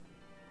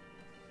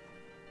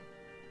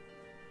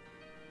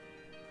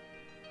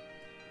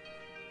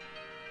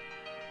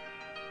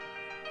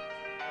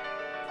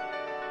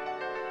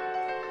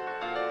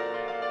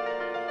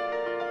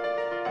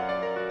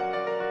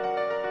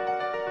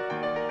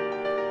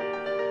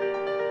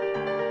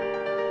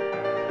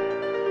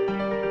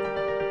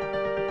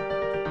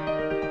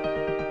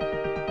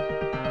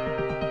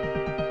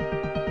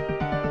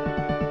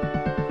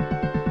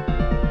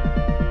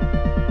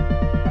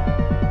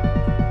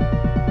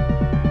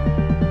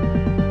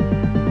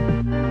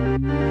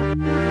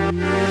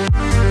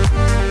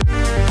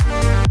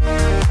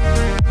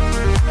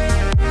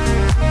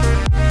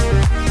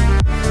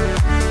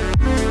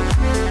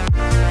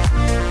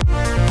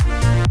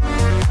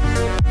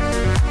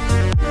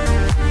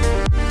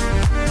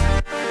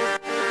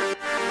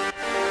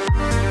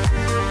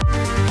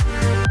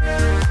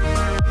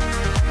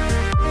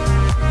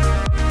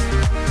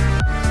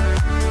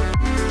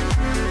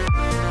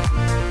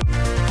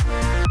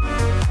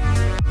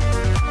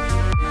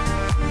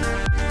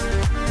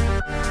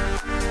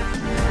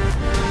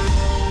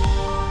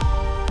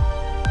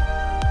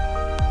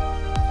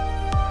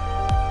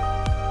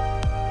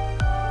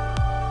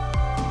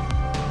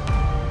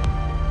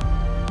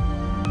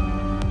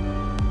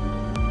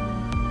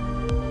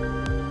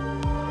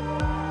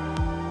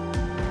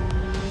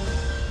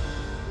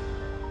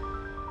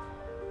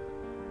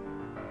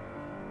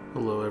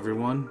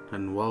everyone,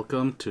 and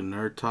welcome to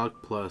Nerd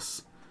Talk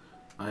Plus.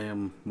 I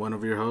am one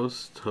of your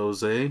hosts,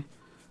 Jose,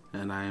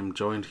 and I am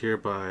joined here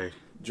by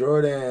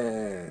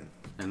Jordan.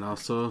 And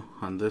also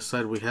on this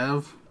side we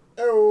have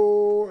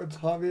Oh, it's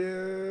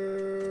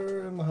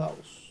Javier in the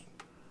house.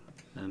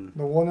 And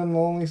the one and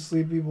only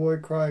sleepy boy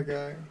cry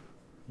guy.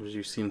 as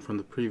you've seen from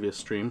the previous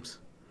streams.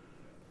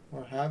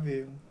 Or have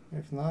you?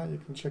 If not, you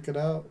can check it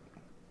out.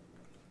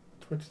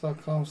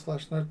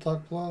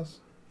 Twitch.com/NerdTalkPlus.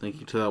 Thank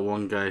you to that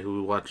one guy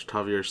who watched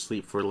Javier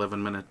sleep for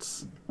 11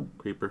 minutes.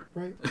 Creeper.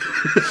 Right.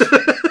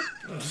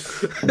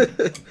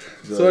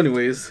 So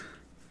anyways,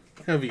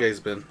 how have you guys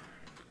been?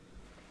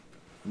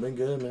 Been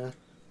good, man.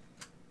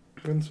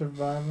 Been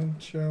surviving,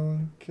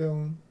 chilling,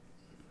 killing,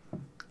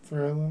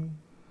 thrilling.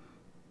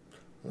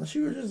 Unless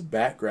you were just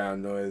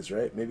background noise,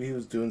 right? Maybe he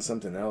was doing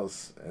something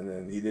else, and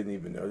then he didn't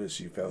even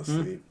notice you fell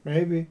asleep.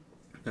 Maybe.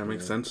 That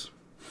makes sense.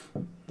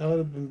 That would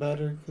have been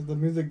better, because the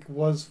music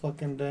was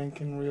fucking dank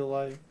in real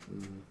life.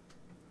 Mm-hmm.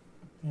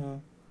 Yeah.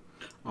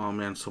 Oh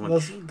man, so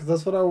much.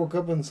 That's what I woke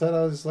up and said.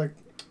 I was just like,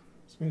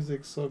 this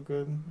music's so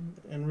good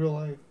in real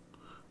life.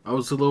 I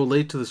was a little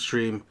late to the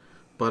stream,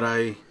 but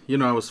I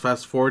was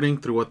fast forwarding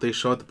through what they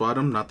show at the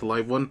bottom, not the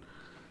live one.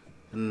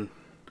 And,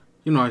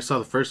 I saw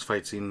the first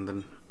fight scene, and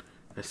then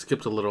I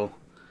skipped a little.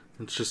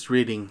 And it's just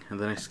reading, and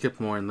then I skip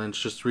more, and then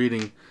it's just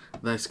reading.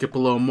 And then I skip a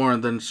little more,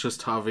 and then it's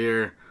just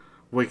Javier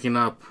waking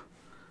up,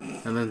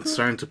 and then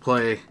starting to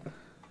play.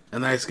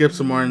 And then I skip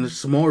some more, and there's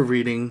some more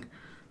reading.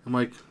 I'm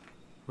like,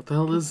 what the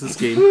hell is this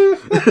game?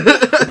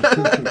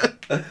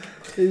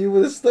 If you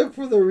would have stuck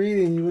for the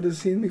reading, you would have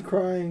seen me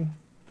crying.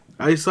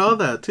 I saw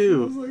that, I was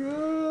too.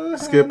 like,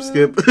 Skip.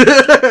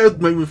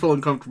 It made me feel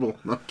uncomfortable.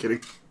 No, I'm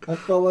kidding. I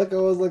felt like I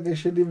was like a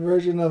shitty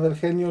version of El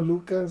Genio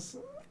Lucas.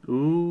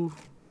 Ooh.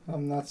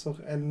 I'm not so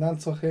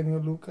Genio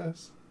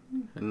Lucas.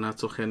 And not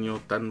so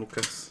genio tan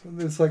Lucas.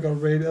 It's like a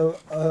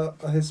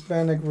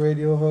Hispanic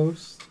radio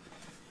host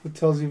who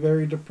tells you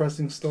very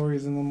depressing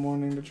stories in the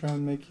morning to try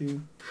and make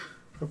you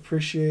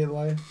appreciate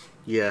life.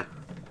 Yeah.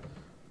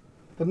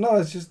 But no,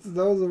 it's just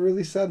that was a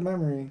really sad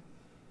memory.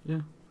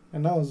 Yeah.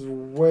 And I was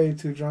way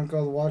too drunk. I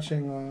was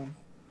watching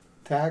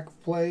Tak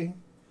play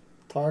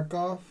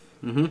Tarkov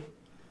Mm-hmm.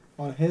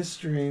 on his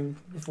stream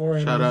before.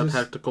 Shout out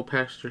Tactical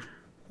Pasture.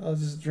 I was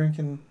just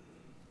drinking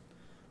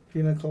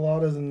pina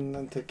coladas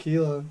and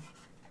tequila,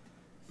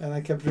 and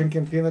I kept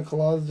drinking pina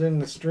coladas during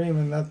the stream,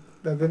 and that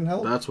didn't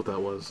help. That's what that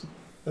was.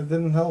 That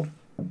didn't help.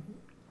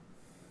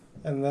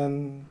 And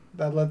then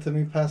that led to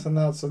me passing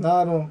out. So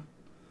now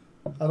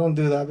I don't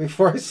do that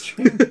before I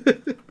stream.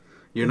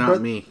 You're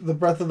not me. The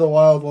Breath of the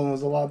Wild one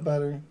was a lot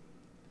better.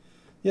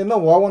 Yeah,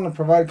 no, I want to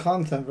provide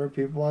content for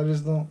people. I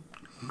just don't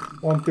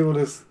want people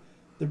to...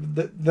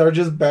 They're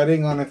just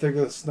betting on if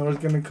the snore's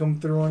going to come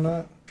through or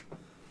not.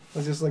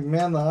 It's just like,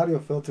 man, the audio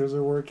filters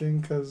are working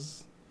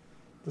because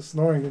the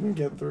snoring didn't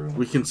get through.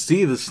 We can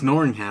see the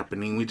snoring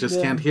happening. We just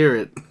Yeah. can't hear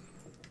it.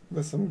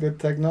 That's some good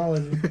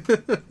technology.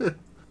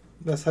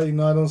 That's how you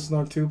know I don't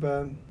snore too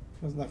bad.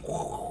 It's like...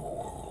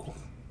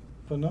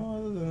 But no,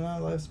 other than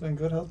that, life's been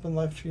good. How's been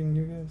life treating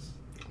you guys?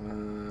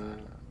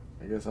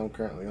 I guess I'm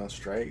currently on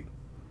strike.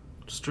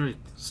 Strike.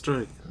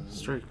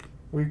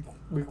 Week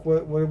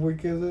what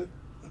week is it?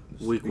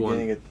 Week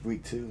Beginning 1. at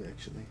week 2,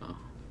 actually. Oh.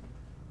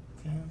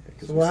 Yeah.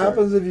 'cause So we what start-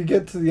 happens if you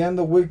get to the end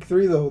of week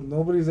 3 though?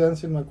 Nobody's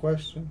answered my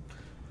question.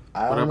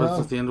 I What don't happens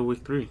know. at the end of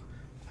week 3?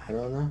 I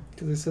don't know.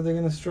 Because they said they're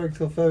going to strike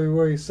till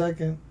February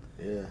 2nd.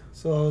 Yeah.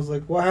 So I was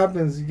like, what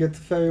happens? You get to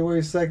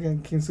February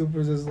 2nd, King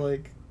Supers is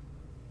like,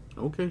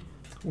 Okay.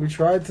 we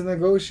tried to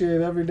negotiate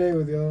every day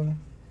with y'all,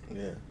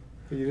 Yeah.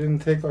 but you didn't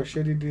take our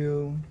shitty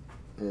deal.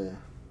 Yeah.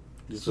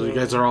 So you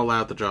guys are all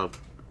out the job.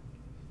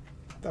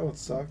 That would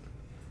suck.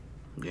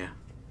 Yeah.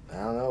 I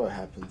don't know what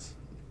happens.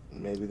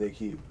 Maybe they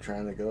keep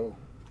trying to go.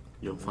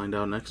 You'll find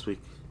out next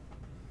week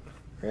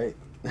Right?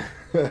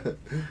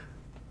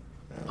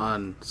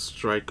 on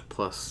Strike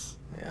Plus.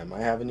 Yeah, I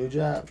might have a new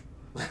job.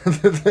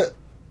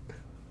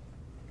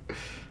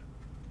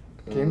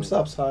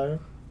 GameStop's higher.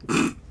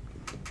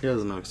 He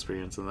has no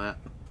experience in that.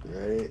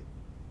 Right?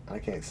 I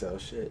can't sell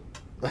shit.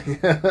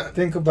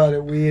 Think about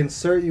it. We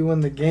insert you in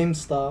the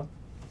GameStop.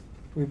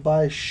 We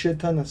buy a shit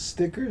ton of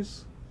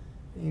stickers.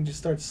 And you just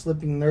start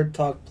slipping Nerd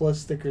Talk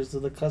Plus stickers to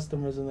the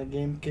customers in the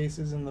game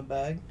cases in the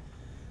bag.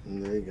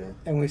 There you go.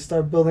 And we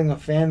start building a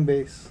fan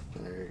base.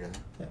 There you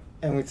go.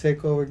 And we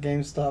take over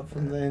GameStop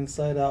from the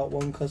inside out,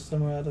 one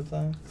customer at a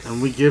time.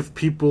 And we give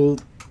people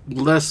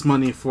less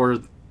money for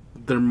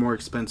their more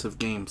expensive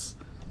games.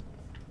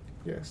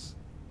 Yes.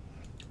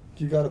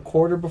 You got a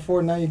quarter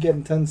before, now you're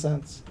getting 10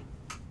 cents.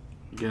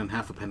 You're getting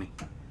half a penny.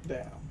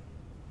 Damn.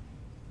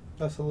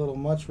 That's a little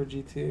much for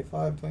GTA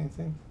 5, don't you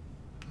think?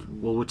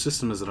 Well, which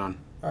system is it on?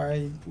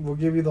 Alright, we'll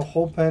give you the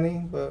whole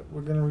penny, but we're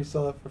going to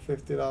resell it for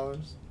 $50.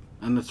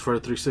 And it's for a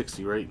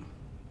 360, right?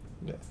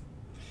 Yeah.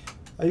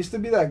 I used to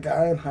be that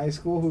guy in high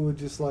school who would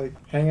just like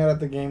hang out at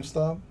the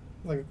GameStop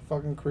like a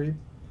fucking creep.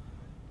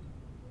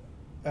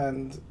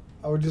 And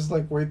I would just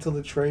like wait till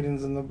the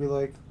trade-ins and they'll be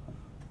like,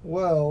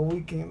 well,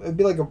 it'd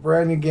be like a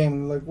brand new game.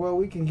 And like, well,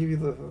 we can give you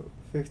the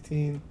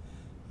 15.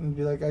 and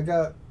be like, I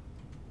got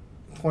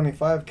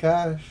 25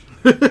 cash.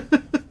 And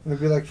they'd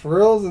be like, for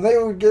reals? And they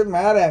would get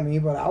mad at me,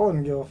 but I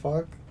wouldn't give a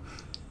fuck.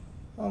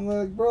 I'm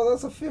like, bro,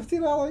 that's a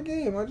 $50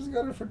 game. I just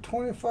got it for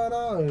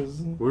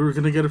 $25. We were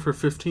gonna get it for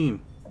 15.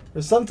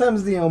 Or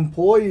sometimes the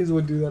employees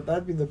would do that.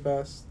 That'd be the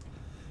best.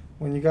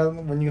 When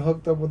you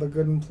hooked up with a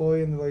good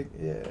employee and they're like,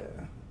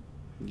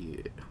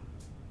 Yeah.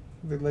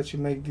 they let you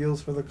make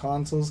deals for the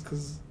consoles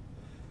because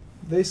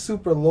they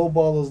super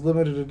lowball those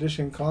limited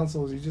edition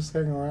consoles. You just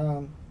hang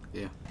around.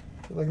 Yeah.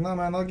 They're like, no,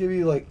 man, I'll give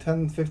you like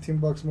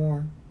 $10-15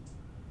 more.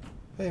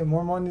 Hey,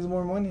 more money is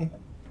more money.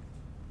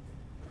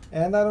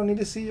 And I don't need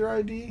to see your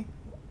ID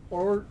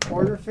or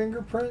your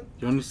fingerprint.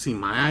 You want to see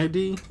my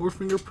ID or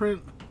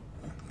fingerprint?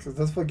 Because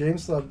that's what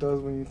GameStop does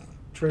when you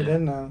trade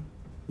in now.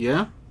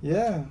 Yeah?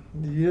 Yeah.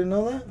 You didn't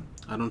know that?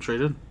 I don't trade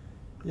in.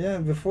 Yeah,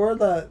 before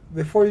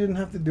you didn't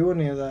have to do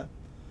any of that.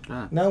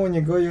 Ah. Now when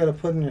you go, you gotta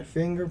put in your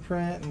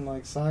fingerprint and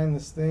like sign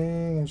this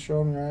thing and show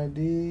them your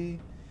ID.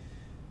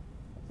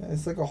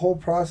 It's like a whole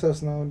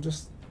process now.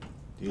 Just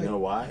Do you know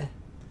why?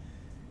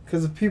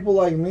 because of people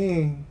like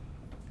me,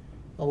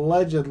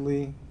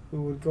 allegedly,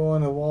 who would go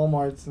into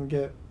Walmarts and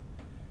get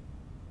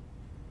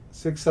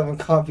 6-7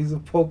 copies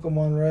of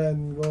Pokemon Red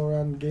and go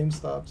around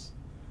GameStops.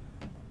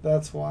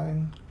 That's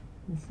why.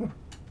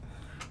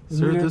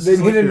 Sir, this They is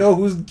need like to your- know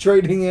who's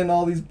trading in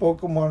all these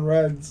Pokemon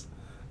Reds.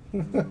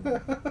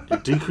 You're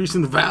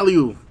decreasing the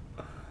value.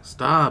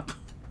 Stop.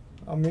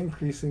 I'm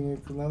increasing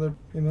it because now they're,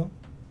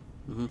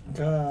 Mhm.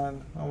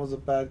 God, I was a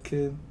bad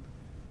kid.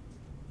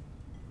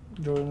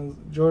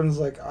 Jordan's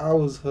like, I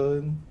was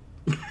hood.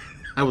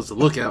 I was the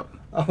lookout.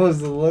 I was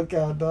the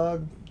lookout,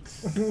 dog.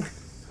 I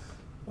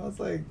was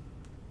like,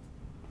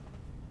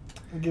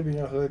 give me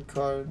a hood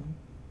card.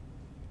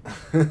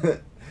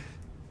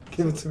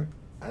 Give it to me.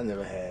 I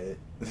never had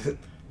it.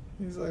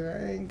 He's like,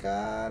 I ain't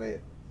got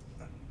it.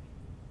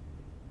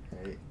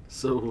 Right.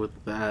 So with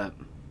that,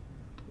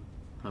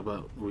 how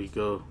about we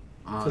go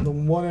To the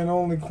on one and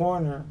only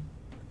corner.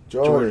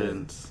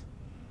 Jordan's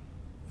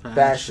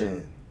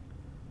Fashion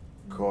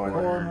Corner.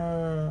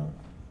 Corner.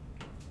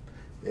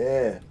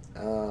 Yeah.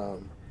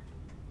 And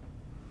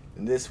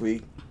this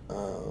week,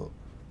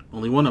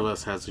 Only one of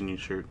us has a new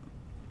shirt.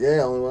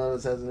 yeah, only one of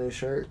us has a new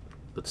shirt.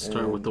 Let's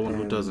start with the one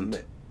who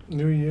doesn't.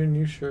 New year,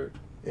 new shirt.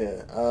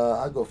 Yeah,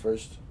 I'll go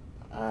first.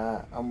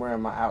 I'm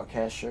wearing my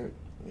Outcast shirt.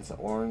 It's an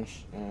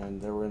orange,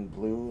 and they were in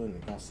blue, and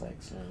it got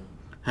like some.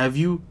 Have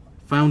you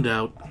found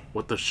out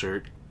what the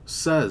shirt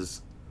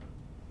says?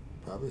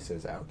 Probably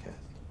says Outcast.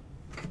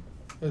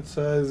 It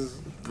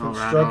says All right,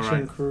 construction all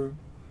right. crew.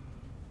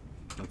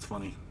 That's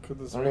funny. 'Cause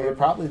it's I mean, it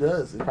probably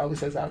does. It probably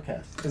says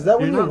Outcast. Is that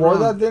when You're you not wore wrong.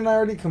 that? Didn't I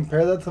already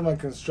compare that to my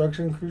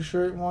construction crew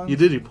shirt one? You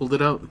did. You pulled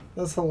it out.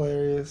 That's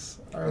hilarious.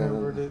 I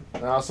remembered it.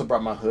 And I also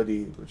brought my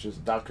hoodie, which is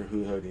Doctor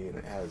Who hoodie, and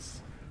it has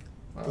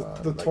The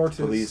like tortoise.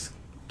 police.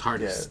 TARDIS.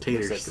 Yeah,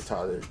 Taters. looks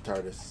like the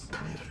TARDIS.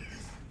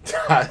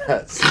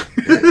 Tatas.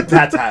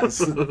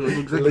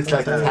 It looks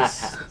like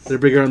Tatas. They're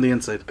bigger on the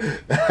inside.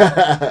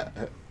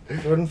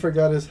 Jordan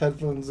forgot his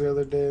headphones the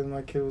other day, and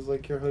my kid was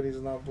like, "Your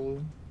hoodie's not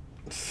blue."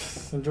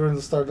 And Jordan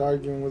started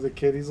arguing with the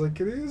kid. He's like,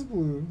 "It is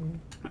blue."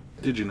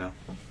 Did you know?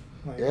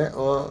 Like, Yeah,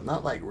 well,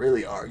 not like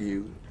really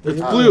argue. It's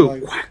Yeah, blue.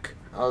 like- Whack.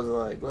 I was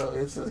like, well,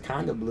 it's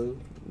kind of blue,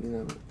 you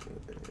know.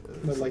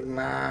 But like,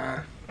 nah.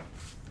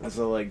 And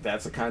so like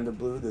that's a kind of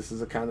blue. This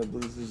is a kind of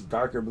blue. This is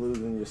darker blue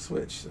than your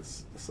Switch.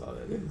 That's all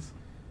that is.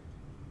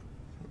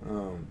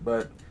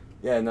 But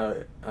yeah,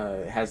 no,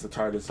 it has the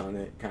TARDIS on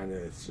it. Kind of,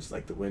 it's just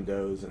like the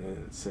windows, and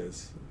then it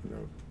says,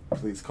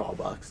 please call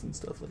box and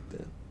stuff like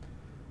that.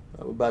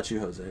 What about you,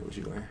 Jose? What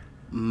you wearing?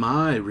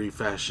 My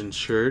refashioned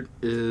shirt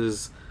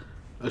is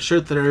a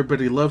shirt that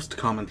everybody loves to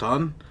comment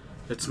on.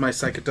 It's my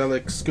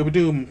psychedelic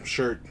Scooby-Doo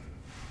shirt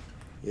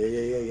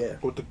Yeah.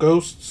 with the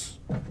ghosts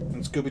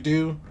and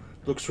Scooby-Doo.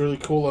 Looks really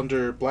cool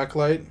under black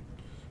light.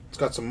 It's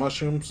got some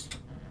mushrooms.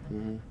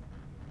 Mm-hmm.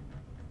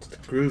 It's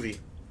groovy.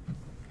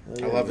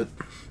 I love it.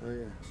 Oh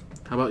yeah.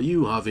 How about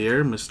you,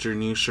 Javier, Mr.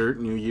 New Shirt,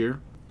 New Year?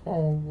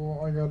 Oh,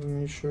 well, I got a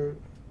new shirt,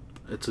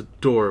 It's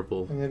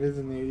adorable. and it is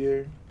a new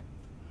year.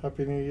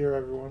 Happy New Year,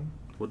 everyone.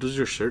 What does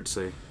your shirt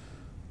say?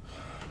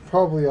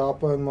 Probably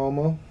Appa and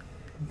Momo,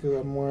 because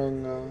I'm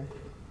wearing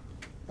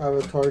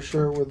Avatar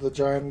shirt with the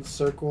giant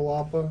circle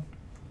Appa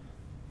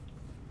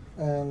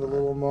and the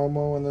little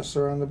Momo, and they're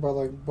surrounded by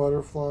like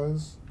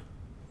butterflies.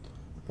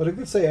 But it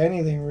could say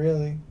anything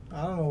really.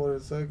 I don't know what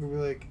it said. It could be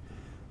like,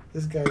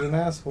 this guy's an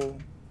asshole.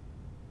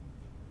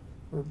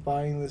 We're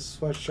buying this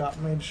sweatshop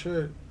made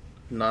shirt.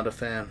 Not a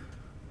fan.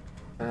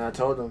 And I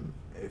told him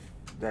if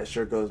that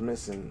shirt goes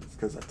missing, it's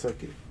because I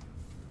took it.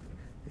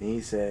 And he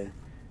said,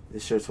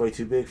 "This shirt's way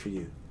too big for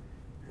you."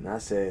 And I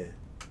said,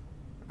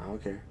 "I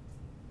don't care."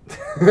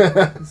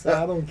 He said,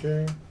 I don't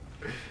care.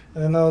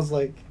 And then I was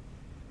like,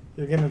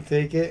 you're going to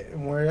take it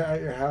and wear it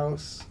at your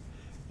house.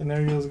 And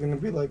Ariel's going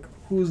to be like,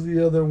 who's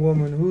the other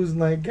woman? Whose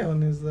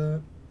nightgown is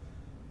that?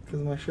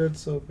 Because my shirt's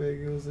so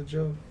big. It was a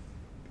joke.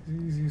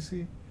 You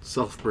see?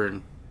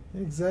 Self-burn.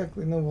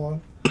 Exactly. No,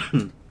 well.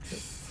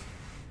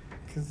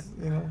 Because,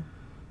 Yeah.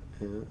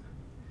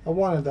 I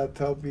wanted that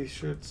Telbeast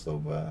shirt so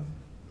bad.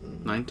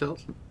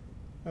 Ninetales?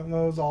 And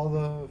those all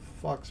the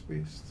Fox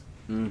Beast.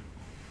 Mm.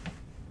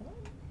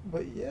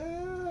 But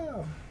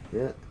yeah.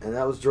 Yeah, and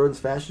that was Jordan's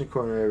Fashion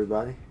Corner,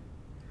 everybody.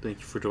 Thank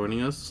you for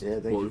joining us. Yeah,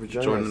 thank We'll you for be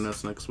joining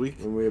us next week.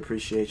 And we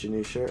appreciate your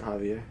new shirt,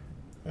 Javier.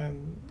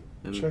 And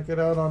And check it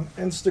out on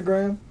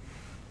Instagram,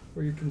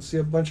 where you can see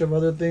a bunch of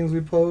other things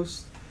we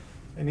post.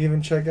 And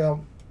even check out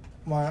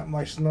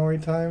my snory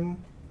time,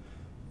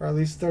 or at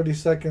least 30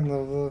 seconds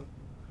of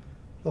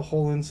the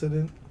whole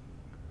incident.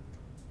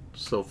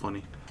 so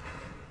funny.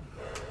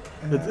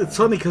 It's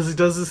funny because he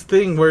does this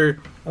thing where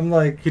I'm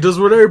like, he does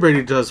what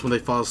everybody does when they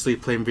fall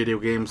asleep playing video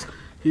games.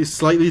 He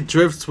slightly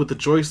drifts with the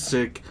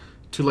joystick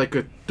to like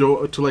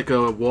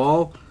a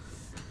wall,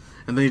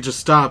 and then he just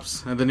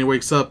stops, and then he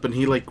wakes up and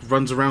he like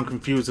runs around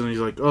confused, and he's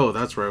like, "Oh,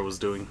 that's what I was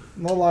doing."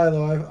 no lie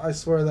though, I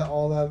swear that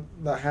all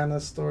that Hannah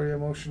story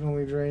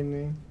emotionally drained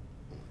me.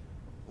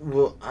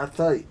 Well, I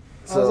thought...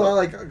 I was all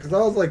like, because I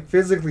was like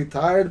physically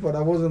tired, but I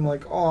wasn't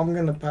like, oh, I'm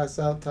gonna pass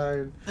out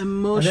tired.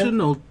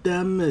 Emotional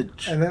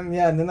damage. And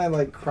then I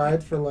like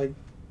cried for like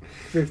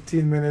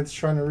 15 minutes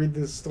trying to read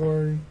this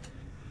story.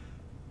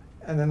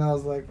 And then I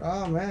was like,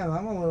 oh man,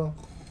 I'm a little.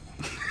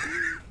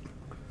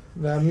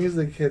 That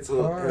music hits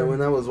hard. And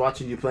when I was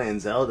watching you playing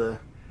Zelda,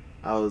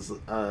 I was...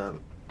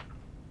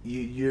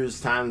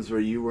 There's times where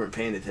you weren't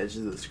paying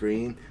attention to the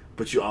screen,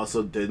 but you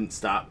also didn't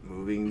stop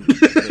moving.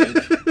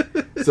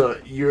 So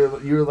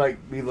you're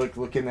like me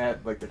looking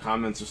at like the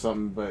comments or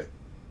something, but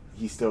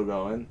he's still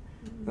going.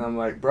 And I'm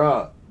like,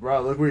 bro,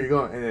 look where you're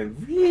going, and then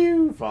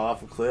whew, fall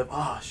off a cliff.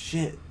 Oh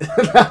shit!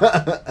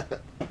 I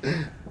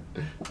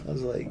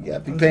was like, yeah,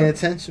 be paying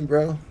attention,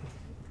 bro.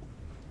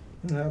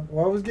 Yeah,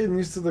 well, I was getting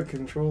used to the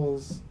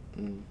controls.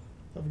 Mm.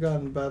 I've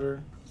gotten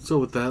better. So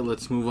with that,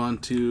 let's move on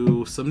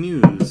to some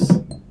news.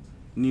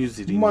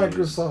 Newsy news.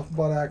 Microsoft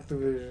bought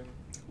Activision.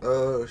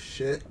 Oh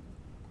shit!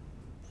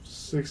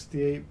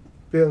 $68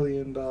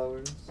 billion.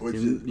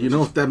 You know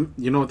what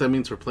that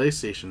means for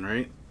PlayStation,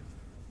 right?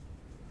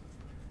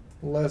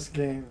 Less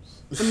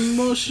games,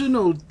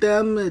 Emotional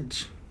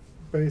damage.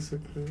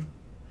 basically.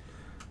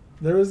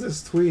 There was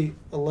this tweet,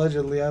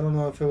 allegedly, I don't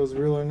know if it was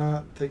real or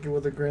not, take it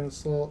with a grain of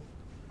salt,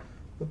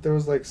 but there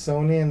was like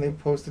Sony and they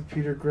posted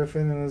Peter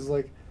Griffin and it was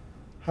like,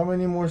 how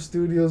many more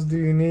studios do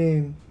you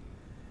need?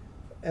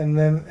 And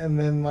then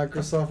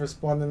Microsoft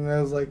responded and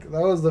it was like,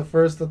 that was the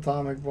first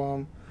atomic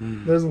bomb.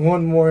 There's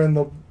one more in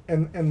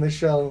the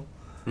shell.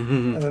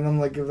 And then I'm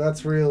like, if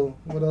that's real,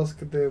 what else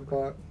could they have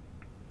bought?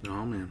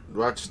 Oh man,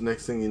 Watch,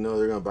 next thing you know,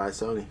 they're gonna buy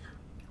Sony.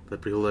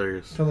 that'd be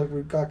hilarious. I feel like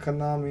we've got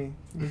Konami,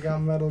 we got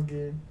Metal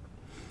Gear.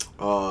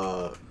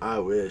 I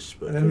wish,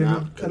 but And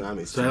then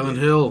Konami's Silent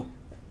Hill.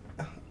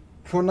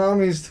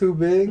 Konami's too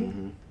big,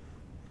 Mm-hmm.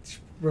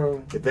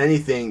 bro. If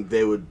anything,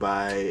 they would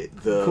buy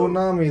the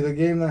Konami, the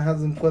game that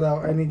hasn't put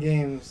out any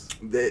games.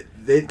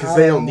 because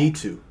they don't need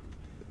to.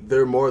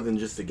 They're more than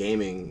just a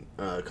gaming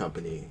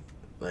company.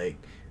 Like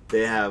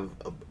they have,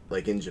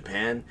 like in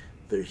Japan,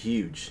 they're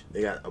huge.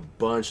 They got a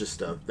bunch of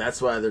stuff.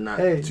 That's why they're not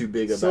too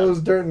big about. So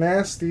is Dirt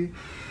Nasty.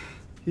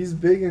 He's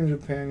big in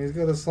Japan. He's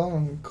got a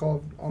song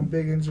called "I'm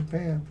Big in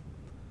Japan."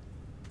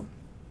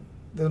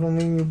 That don't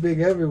mean you're big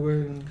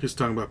everywhere. He's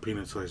talking about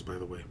peanut size, by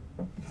the way.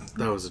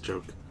 That was a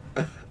joke.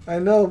 I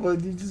know,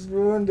 but you just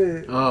ruined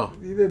it. Oh,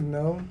 You didn't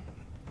know.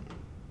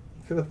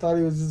 You could have thought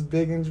he was just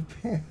big in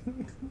Japan.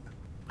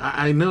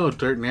 I know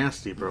Dirt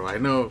Nasty, bro. I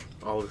know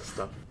all this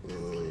stuff.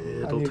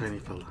 Little knew- tiny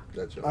fella.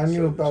 I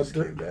knew about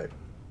Dirt. Dirt.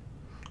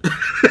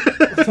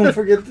 Don't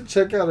forget to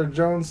check out our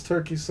Jones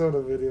Turkey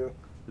Soda video.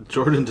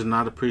 Jordan did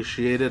not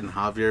appreciate it, and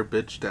Javier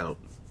bitched out.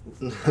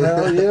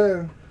 Hell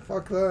yeah.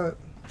 Fuck that.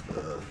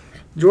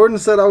 Jordan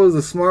said I was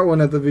the smart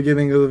one at the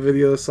beginning of the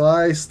video, so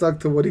I stuck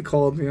to what he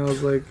called me. I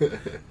was like,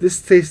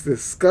 this tastes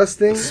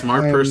disgusting. A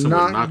smart I'm person would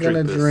not not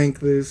gonna drink drink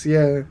this.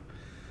 Yeah.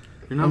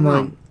 You're not I'm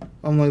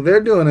wrong. like, they're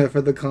doing it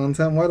for the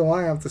content. Why do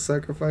I have to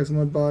sacrifice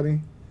my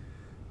body?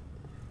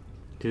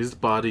 His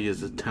body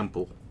is a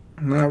temple.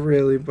 Not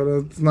really, but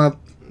it's not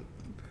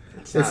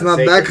It's not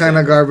that kind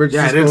of garbage.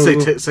 Yeah, I didn't say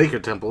disposal.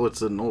 sacred temple.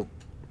 It's an old.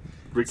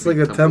 It's like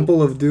a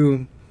temple of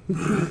doom.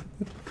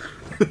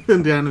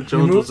 Indiana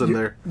Jones was in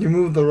there. You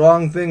move the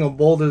wrong thing, a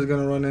boulder's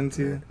gonna run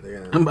into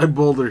you. And by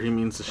boulder, he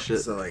means the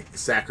shit. So like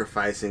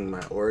sacrificing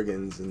my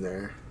organs in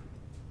there.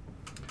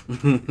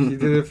 You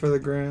did it for the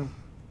gram,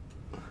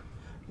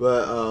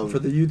 But for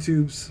the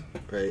YouTubes.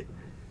 right.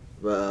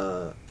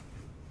 But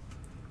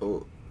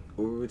what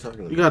were we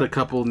talking about? We got a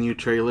couple new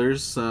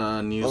trailers,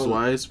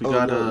 news-wise. We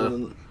got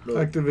no.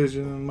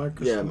 Activision and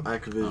Microsoft. Yeah,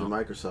 Activision,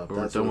 Microsoft. We're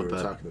That's done what we with were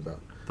that. talking about.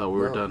 Thought we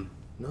were No. done.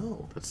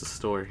 No, That's the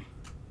story.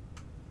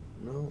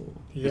 no.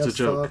 He It's a has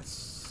joke.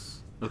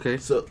 thoughts. Okay.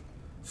 So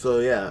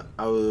yeah,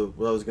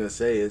 what I was gonna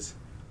say is,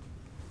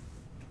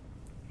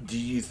 do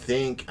you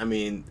think? I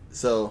mean,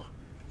 so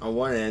on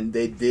one end,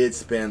 they did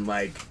spend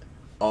like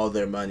all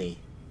their money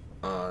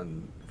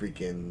on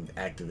freaking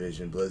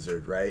Activision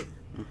Blizzard, right?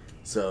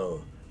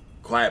 So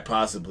quite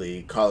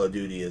possibly, Call of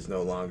Duty is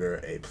no longer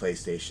a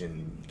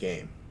PlayStation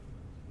game.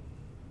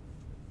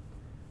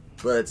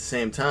 But at the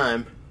same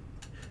time,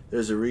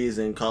 there's a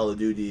reason Call of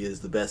Duty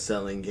is the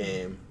best-selling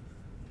game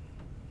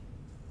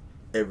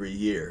every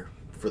year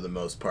for the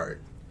most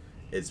part.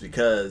 It's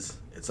because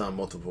it's on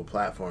multiple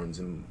platforms,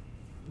 and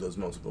those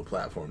multiple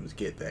platforms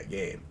get that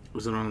game.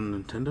 Was it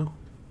on Nintendo?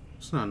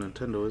 It's not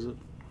Nintendo, is it?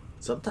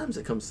 Sometimes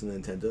it comes to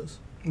Nintendo's.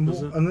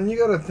 Was And then you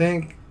gotta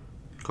think,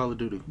 Call of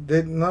Duty.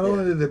 they not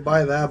only did they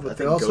buy that, but I they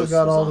think also Ghost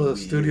got was all on the Wii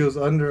U. studios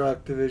under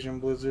Activision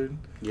Blizzard,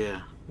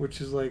 Yeah.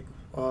 which is like,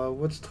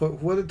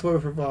 what did Toy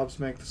for Bobs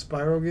make? The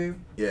Spyro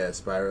game? Yeah,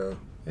 Spyro.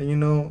 And you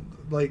know,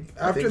 like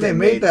I after think they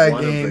made that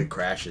one of the game,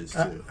 crashes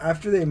too.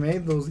 after they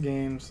made those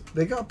games,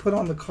 they got put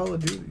on the Call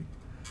of Duty.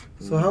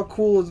 So Mhm. how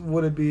cool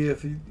would it be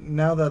if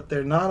now that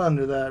they're not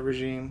under that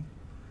regime,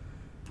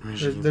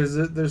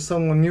 there's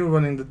someone new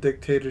running the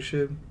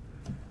dictatorship?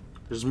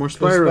 There's more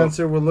Phil Spyro.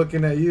 Spencer, we're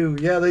looking at you.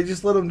 Yeah, they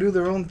just let them do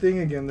their own thing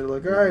again. They're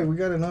like, all right, we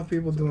got enough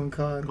people doing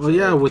COD. Well,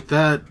 yeah, with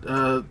that,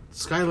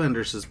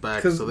 Skylanders is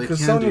back, so they can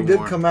Because Sony do did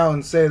more. come out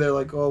and say they're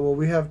like, oh, well,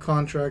 we have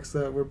contracts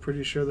that we're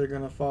pretty sure they're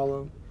going to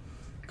follow.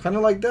 Kind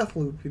of like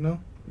Deathloop, you know?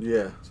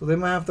 Yeah, So they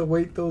might have to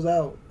wait those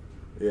out.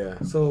 yeah.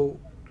 So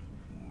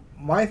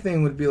my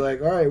thing would be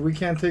like, all right, we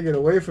can't take it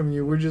away from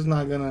you. We're just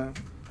not going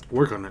to...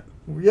 Work on it.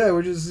 Yeah,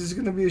 this is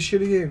going to be a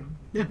shitty game.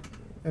 Yeah.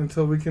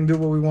 Until we can do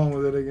what we want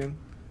with it again.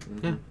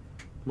 Mhm. Yeah.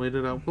 Wait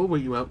it out. We'll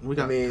wait you out. We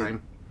got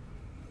time.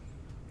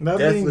 That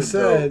Definitely being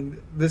said,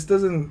 this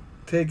doesn't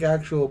take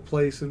actual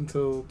place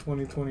until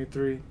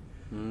 2023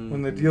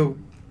 when the deal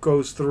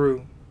goes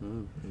through.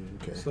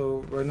 Okay.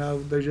 So right now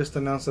they just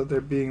announced that they're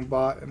being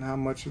bought and how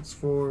much it's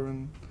for,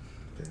 and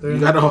they're You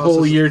in got the a whole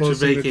process of year to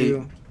closing the vacate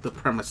deal. the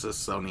premises,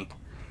 Sony.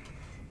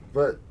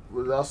 But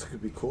what also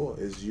could be cool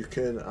is you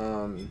could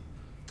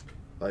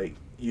like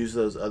use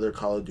those other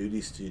Call of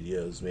Duty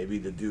studios maybe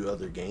to do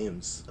other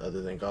games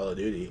other than Call of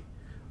Duty.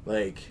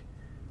 Like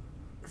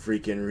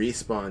freaking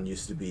Respawn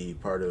used to be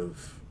part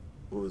of,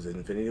 what was it,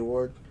 Infinity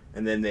Ward?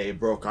 And then they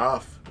broke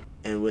off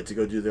and went to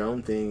go do their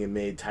own thing and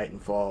made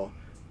Titanfall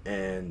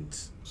and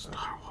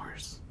Star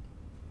Wars.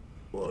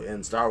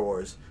 and Star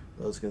Wars.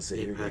 Those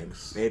consider Apex.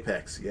 games.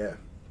 Apex, yeah.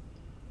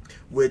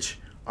 Which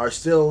are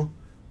still,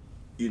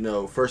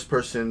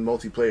 first-person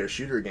multiplayer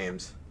shooter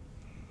games.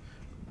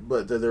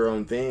 But they're their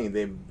own thing.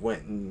 They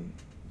went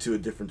into a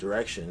different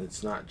direction.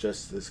 It's not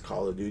just this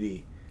Call of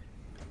Duty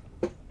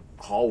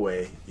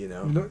hallway, You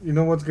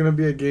know what's gonna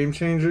be a game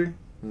changer?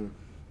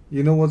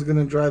 You know what's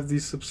gonna drive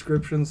these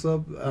subscriptions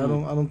up? I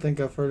don't think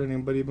I've heard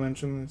anybody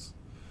mention this,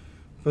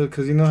 but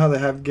because you know how they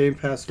have Game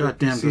Pass for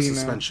Goddamn the PC now.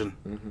 suspension.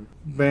 Mm-hmm.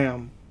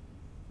 Bam,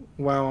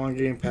 WoW on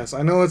Game Pass.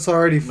 I know it's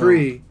already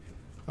free.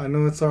 I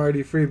know it's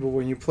already free, but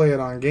when you play it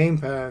on Game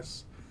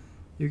Pass,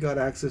 you got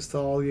access to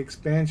all the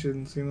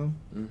expansions.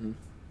 Mm-hmm.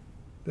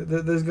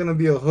 There's gonna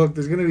be a hook.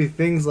 There's gonna be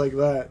things like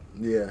that.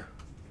 Yeah.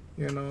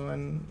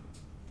 And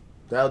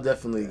That'll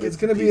definitely get it's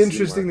going to the be PC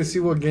interesting market. to see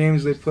what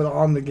games they put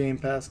on the Game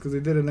Pass, because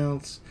they did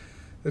announce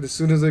that as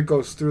soon as it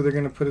goes through, they're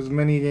going to put as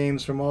many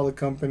games from all the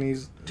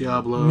companies,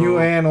 Diablo. new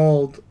and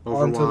old,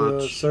 onto the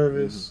Overwatch.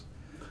 service.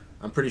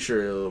 I'm pretty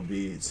sure it'll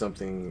be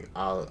something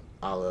a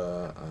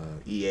la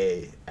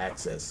EA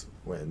Access.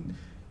 When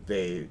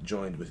they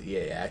joined with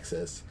EA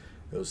Access,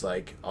 it was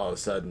like all of a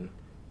sudden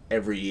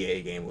every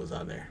EA game was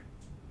on there.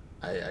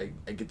 I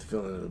get the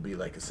feeling it'll be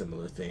like a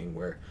similar thing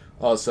where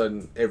all of a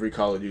sudden every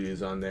Call of Duty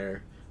is on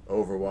there,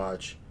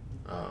 Overwatch,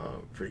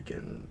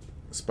 freaking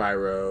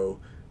Spyro,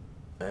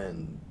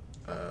 and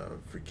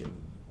freaking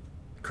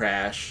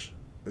Crash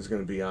is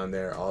going to be on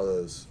there. All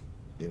those,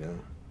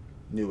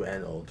 new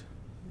and old.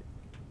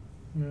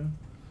 Yeah.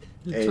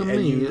 It's And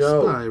me, you it's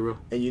know- Spyro.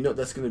 And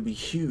that's going to be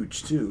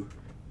huge too.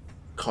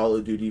 Call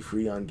of Duty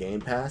free on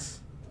Game Pass.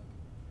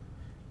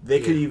 They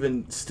could Yeah.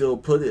 even still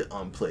put it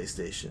on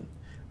PlayStation,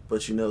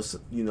 but you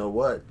know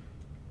what?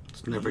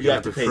 It's never You gonna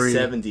have to be pay free.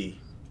 $70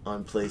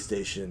 on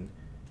PlayStation,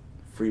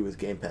 free with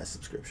Game Pass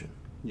subscription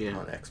Yeah.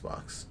 on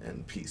Xbox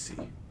and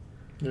PC.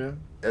 Yeah.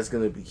 That's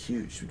going to be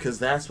huge because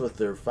that's what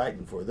they're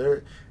fighting for.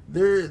 They're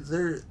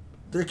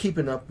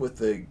keeping up with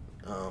the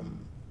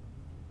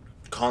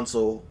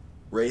console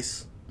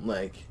race.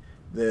 Like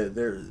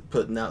they're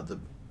putting out the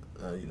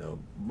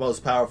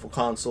most powerful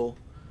console,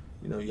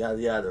 yada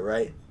yada,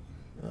 right?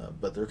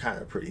 But they're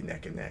kind of pretty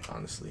neck and neck,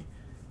 honestly.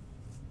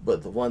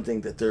 But the one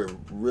thing that they're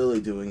really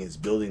doing is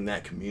building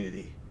that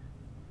community.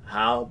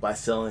 How? By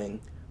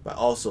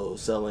also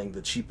selling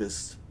the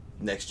cheapest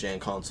next gen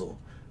console,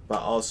 by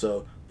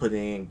also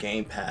putting in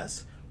Game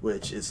Pass,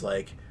 which is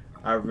like,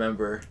 I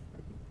remember,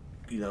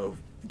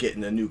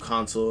 getting a new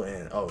console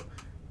and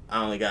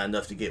I only got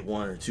enough to get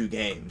 1 or 2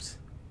 games.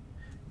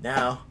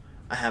 Now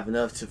I have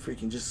enough to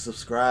freaking just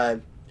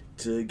subscribe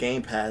to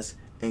Game Pass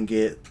and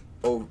get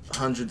over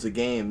hundreds of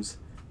games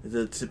at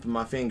the tip of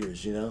my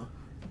fingers, Yeah,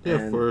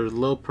 And- for a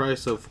low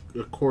price of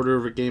a quarter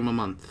of a game a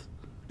month.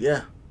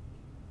 Yeah.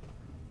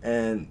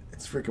 And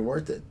it's freaking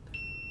worth it.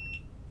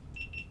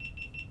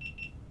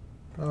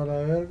 A la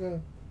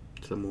verga.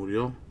 Se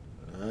murió.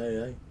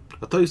 Aye,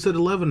 I thought you said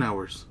 11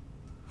 hours.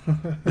 The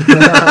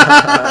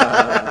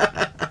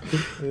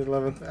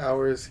 11th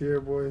hour is here,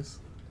 boys.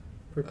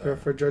 Prepare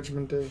for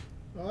Judgment Day.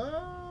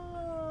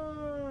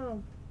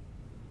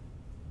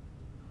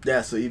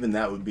 Yeah, so even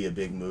that would be a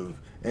big move.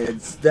 And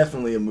it's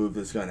definitely a move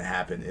that's going to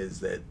happen, is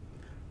that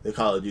the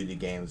Call of Duty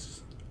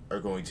games are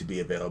going to be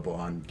available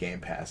on Game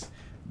Pass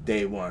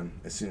day one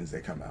as soon as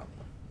they come out.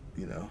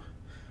 You know?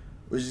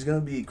 Which is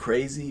going to be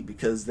crazy,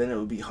 because then it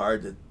would be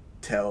hard to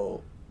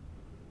tell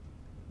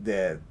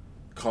that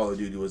Call of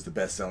Duty was the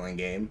best-selling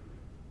game.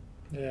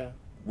 Yeah.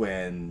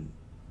 When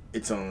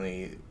it's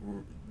only...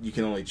 You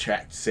can only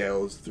track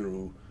sales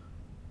through,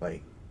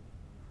 like,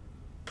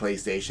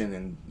 PlayStation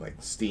and, like,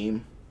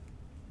 Steam.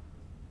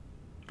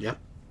 Yep.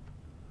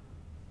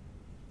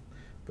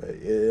 But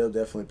it'll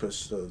definitely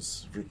push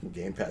those freaking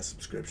Game Pass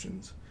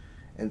subscriptions.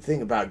 And the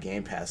thing about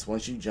Game Pass,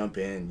 once you jump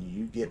in,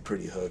 you get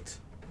pretty hooked.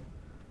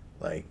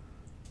 Like,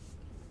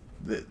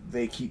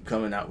 they keep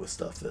coming out with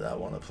stuff that I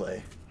want to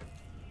play.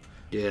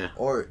 Yeah.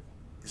 Or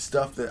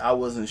stuff that I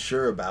wasn't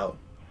sure about.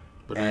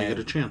 But now you get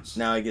a chance.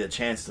 Now I get a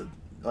chance to,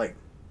 like,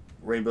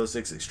 Rainbow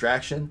Six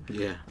Extraction.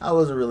 Yeah. I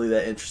wasn't really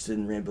that interested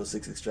in Rainbow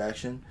Six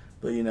Extraction.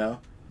 But, you know,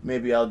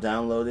 maybe I'll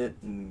download it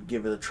and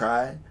give it a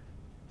try.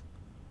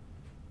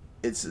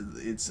 It's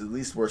at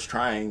least worth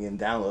trying and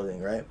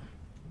downloading, right?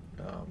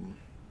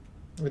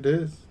 It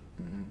is.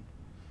 Mm-hmm.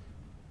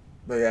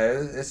 But yeah,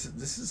 this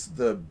is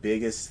the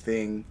biggest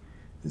thing.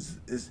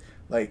 Is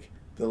like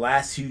the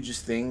last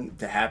hugest thing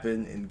to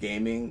happen in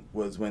gaming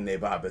was when they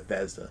bought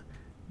Bethesda.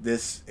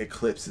 This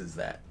eclipses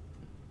that,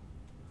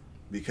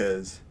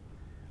 because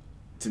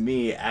to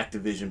me,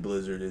 Activision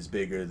Blizzard is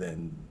bigger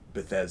than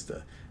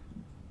Bethesda.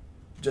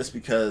 Just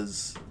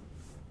because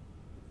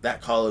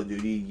that Call of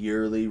Duty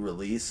yearly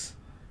release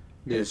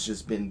has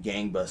just been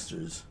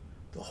gangbusters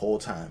the whole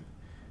time.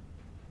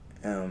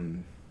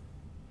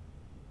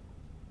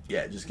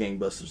 Yeah, just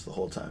gangbusters the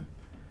whole time.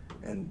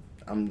 And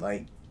I'm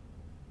like,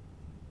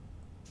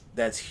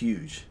 that's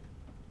huge.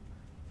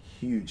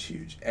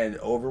 Huge. And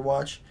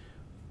Overwatch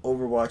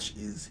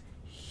is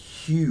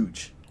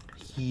huge.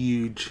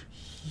 Huge.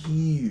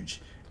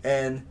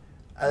 And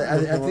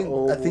I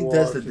think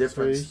that's the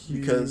difference,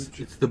 because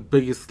it's the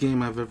biggest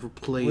game I've ever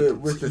played.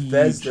 With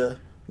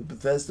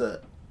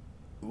Bethesda,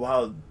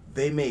 while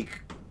they make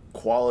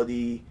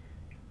quality,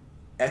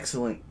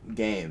 excellent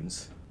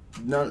games,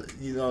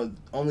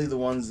 only the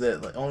ones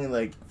that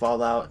only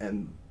Fallout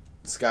and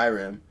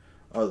Skyrim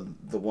are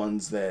the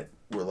ones that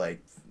were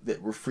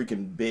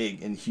freaking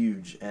big and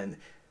huge, and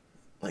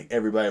like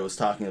everybody was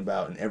talking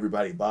about and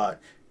everybody bought.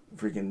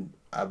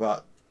 I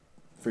bought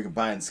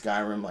buying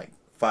Skyrim like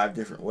 5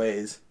 different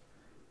ways.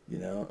 You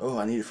know, oh,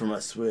 I need it for my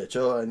Switch.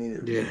 Oh, I need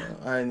it. Yeah. You know,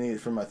 I need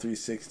it for my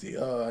 360.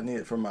 Oh, I need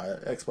it for my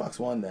Xbox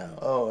One now.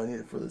 Oh, I need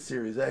it for the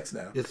Series X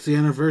now. It's the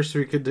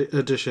anniversary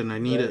edition. I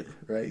need it.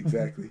 Right,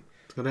 exactly.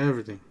 It's got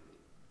everything.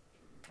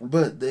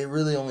 But they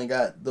really only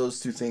got those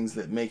 2 things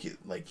that make it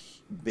like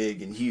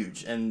big and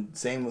huge. And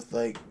same with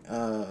like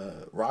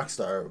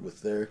Rockstar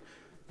with their,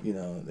 you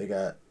know, they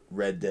got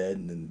Red Dead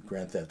and then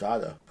Grand Theft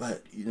Auto.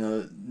 But you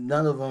know,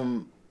 none of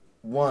them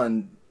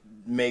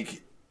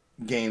make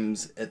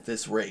games at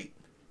this rate.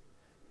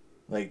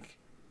 Like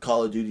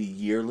Call of Duty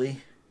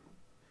yearly,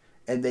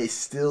 and they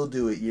still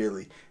do it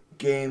yearly.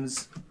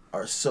 Games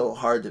are so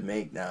hard to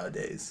make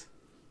nowadays.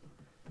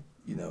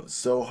 You know,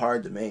 so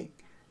hard to make.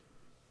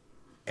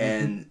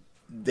 And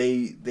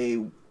they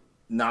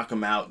knock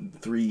them out in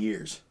 3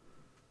 years.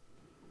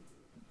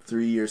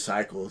 3-year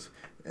cycles.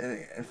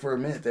 And for a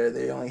minute there,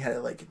 they only had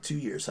like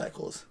 2-year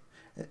cycles.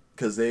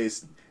 Because they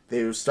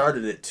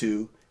started at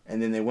 2,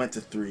 and then they went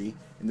to 3,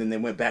 and then they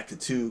went back to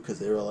 2 because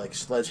they were like,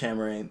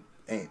 Sledgehammer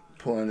ain't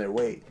pulling their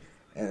weight.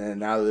 And then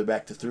now they're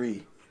back to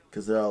 3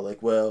 because they're all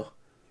like, well,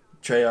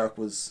 Treyarch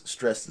was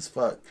stressed as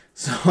fuck.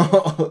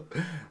 So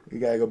we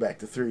got to go back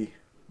to 3.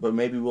 But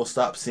maybe we'll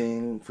stop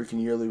seeing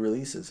freaking yearly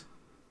releases.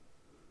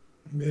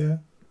 Yeah.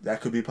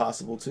 That could be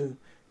possible too.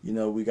 You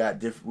know, we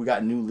got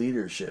new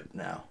leadership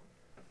now.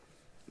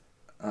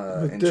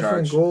 With in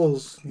different charge.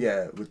 goals.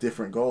 Yeah, with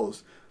different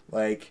goals.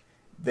 Like,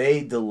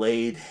 they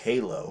delayed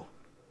Halo.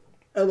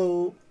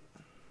 Hello.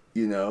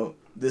 You know,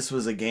 this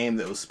was a game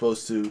that was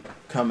supposed to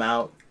come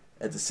out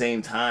at the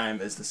same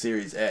time as the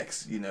Series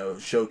X, you know,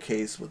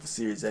 showcase what the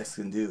Series X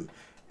can do.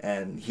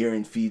 And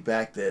hearing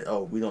feedback that,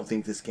 oh, we don't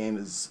think this game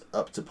is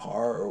up to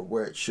par or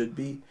where it should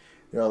be,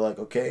 they're all like,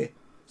 okay,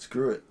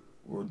 screw it.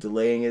 We're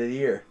delaying it a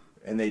year.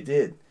 And they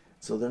did.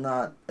 So they're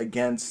not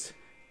against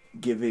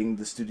giving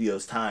the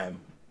studios time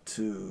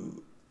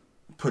to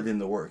put in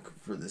the work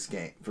for this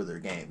game, for their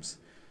games.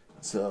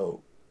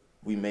 So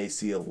we may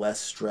see a less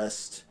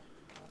stressed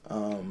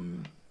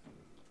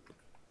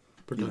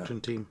production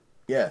team.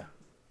 Yeah,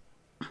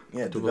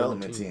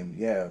 development team.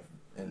 Yeah,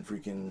 and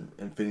freaking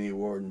Infinity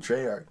Ward and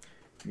Treyarch,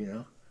 you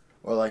know,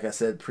 or like I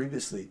said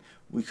previously,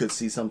 we could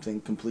see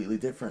something completely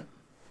different.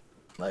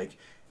 Like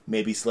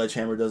maybe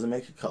Sledgehammer doesn't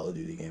make a Call of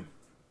Duty game.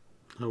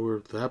 How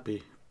would that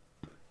be?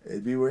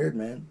 It'd be weird,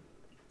 man.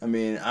 I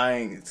mean, I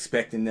ain't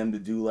expecting them to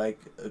do like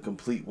a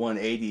complete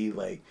 180,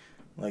 like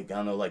I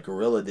don't know, like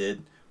Guerrilla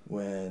did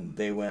when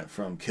they went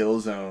from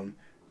Killzone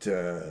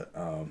to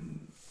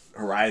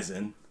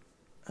Horizon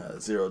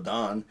Zero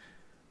Dawn.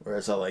 where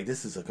it's all like,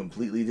 this is a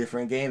completely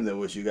different game than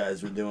what you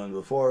guys were doing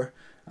before.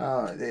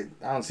 I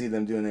don't see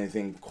them doing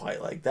anything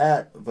quite like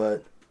that.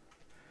 But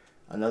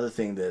another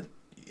thing that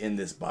in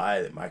this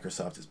buy that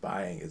Microsoft is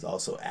buying is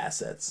also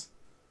assets.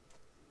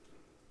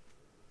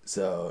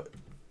 So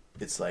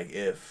it's like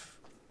if,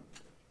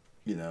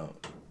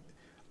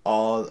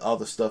 all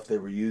the stuff they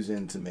were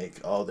using to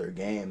make all their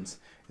games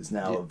is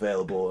now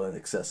available and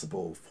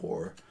accessible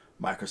for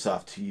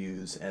Microsoft to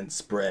use and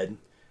spread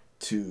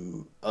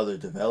to other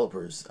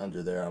developers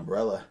under their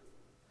umbrella.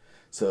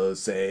 So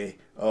say,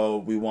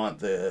 we want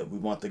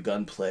the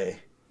gunplay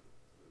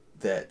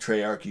that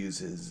Treyarch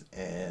uses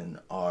in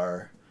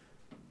our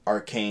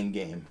Arcane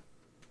game.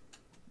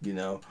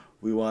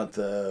 We want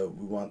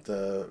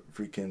the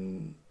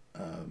freaking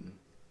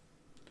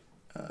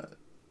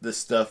the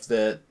stuff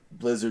that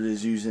Blizzard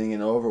is using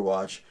in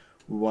Overwatch.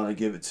 We want to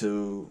give it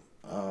to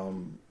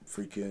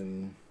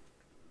freaking,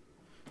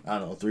 I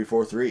don't know,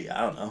 343.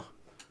 I don't know.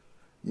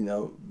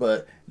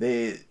 But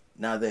they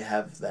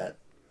have that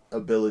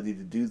ability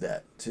to do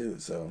that too.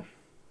 So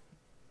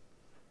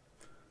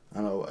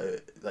I don't know,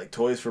 like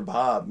Toys for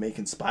Bob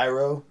making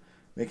Spyro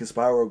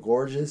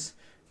gorgeous.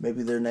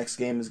 Maybe their next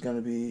game is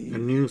gonna be a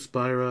new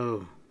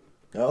Spyro.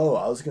 Oh,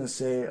 I was gonna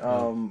say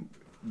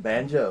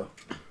Banjo.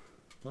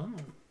 Oh.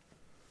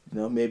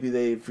 Maybe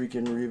they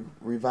freaking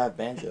revive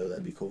Banjo.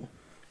 That'd be cool.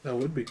 That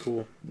would be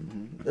cool.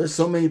 Mm-hmm. There's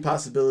so many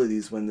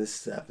possibilities when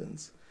this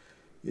happens.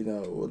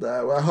 What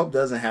I hope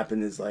doesn't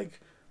happen is like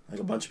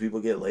a bunch of people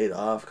get laid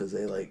off because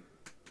they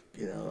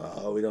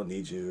we don't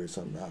need you or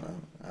something.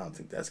 I don't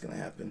think that's gonna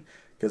happen,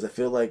 because I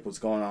feel like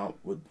what's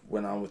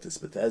went on with this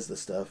Bethesda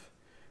stuff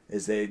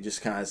is they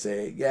just kind of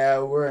say, yeah,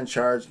 we're in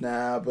charge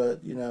now,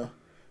 but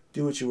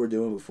do what you were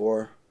doing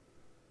before.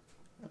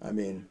 I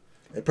mean,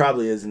 it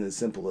probably isn't as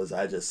simple as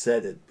I just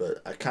said it,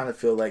 but I kind of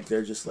feel like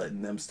they're just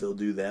letting them still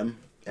do them,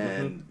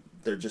 and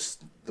they're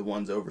just the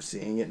ones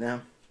overseeing it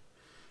now.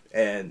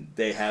 And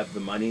they have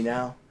the money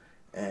now,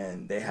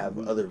 and they have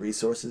other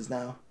resources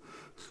now.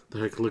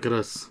 They're like, look at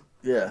us.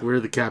 Yeah. We're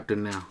the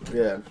captain now.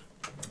 Yeah.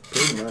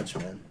 Pretty much,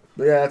 man.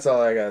 But yeah, that's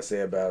all I gotta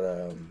say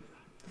about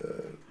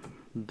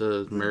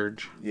the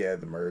merge. Yeah,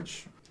 the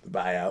merge. The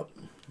buyout.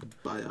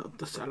 Buyout.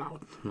 The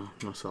sellout. No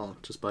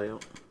sellout. Just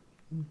buyout.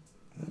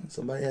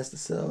 Somebody has to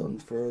sell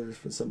for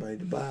somebody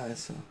to buy,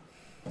 so.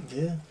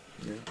 Yeah.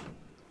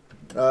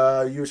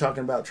 You were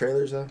talking about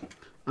trailers, though?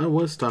 I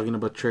was talking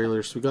about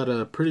trailers. We got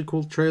a pretty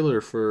cool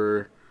trailer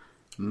for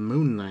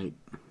Moon Knight.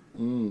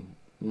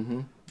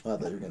 Mm-hmm. Oh, I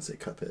thought you were going to say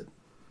Cuphead.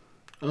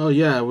 Oh,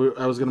 yeah. I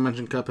was going to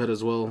mention Cuphead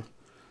as well.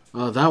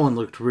 That one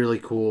looked really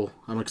cool.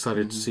 I'm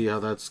excited to see how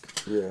that's...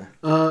 Yeah.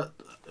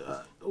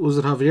 Was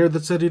it Javier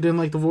that said he didn't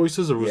like the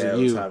voices, or was it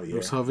you? It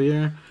was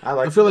Javier.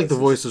 I feel like the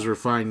voices were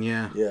fine,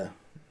 yeah. Yeah.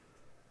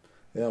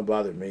 They don't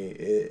bother me.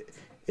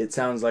 It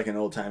sounds like an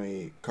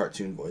old-timey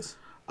cartoon voice.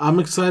 I'm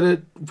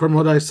excited, from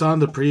what I saw in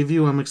the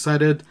preview, I'm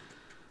excited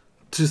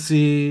to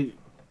see,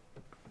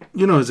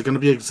 is it going to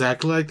be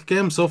exactly like the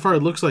game? So far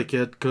it looks like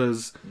it,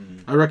 because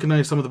I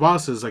recognize some of the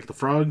bosses, like the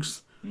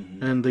frogs,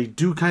 and they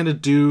do kind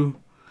of do...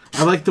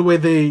 I like the way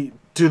they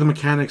do the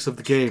mechanics of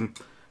the game.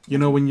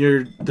 When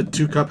you're the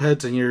two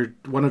Cupheads and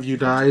one of you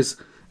dies,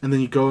 and then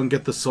you go and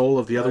get the soul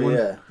of the other one.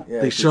 Yeah.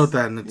 They showed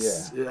that, and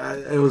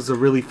it was a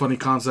really funny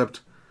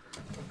concept.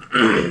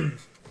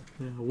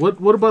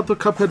 What about the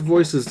Cuphead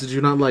voices did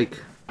you not like?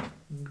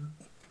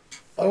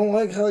 I don't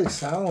like how they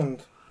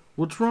sound.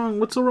 What's wrong?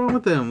 What's so wrong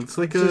with them? It's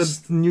like a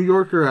New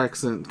Yorker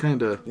accent,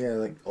 kind of. Yeah,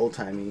 like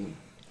old-timey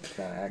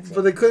kind of accent.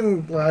 But they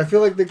couldn't... I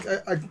feel like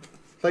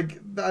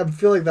I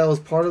feel like that was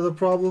part of the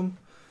problem.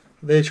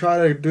 They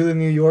try to do the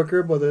New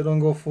Yorker, but they don't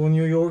go full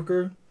New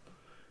Yorker.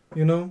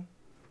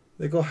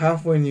 They go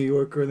halfway New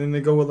Yorker, and then they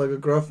go with like a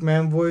gruff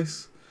man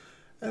voice.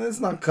 And it's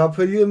not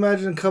Cuphead. You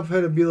imagine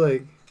Cuphead would be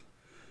like...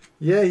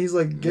 Yeah, he's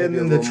like getting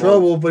into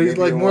trouble, but he's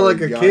like more like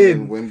a kid.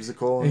 And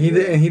whimsical. And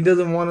he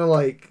doesn't want to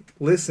like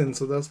listen,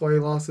 so that's why he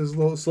lost his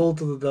soul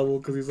to the devil,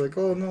 because he's like,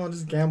 oh no, I'll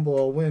just gamble,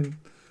 I'll win.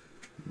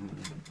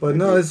 But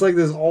no, it's like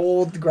this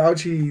old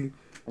grouchy...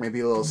 Maybe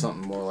a little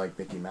something more like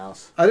Mickey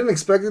Mouse. I didn't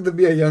expect it to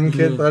be a young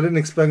kid, but I didn't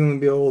expect him to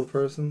be an old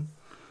person.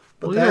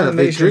 But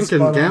they drink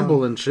and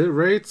gamble and shit,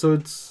 right? So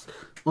it's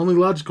only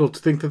logical to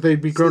think that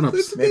they'd be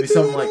grown-ups. Maybe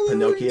something like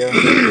Pinocchio.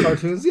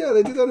 Cartoons, yeah,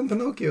 they did that in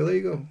Pinocchio. There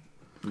you go.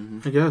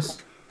 I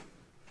guess.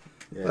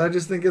 Yeah. But I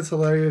just think it's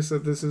hilarious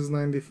that this is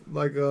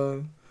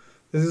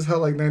this is how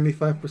like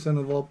 95%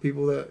 of all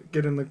people that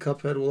get in the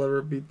Cuphead will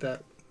ever beat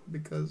that,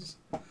 because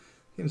the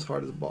game's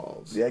hard as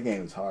balls. Yeah, that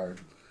game's hard.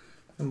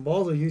 And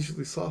balls are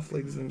usually soft,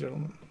 ladies and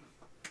gentlemen.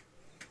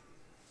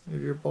 If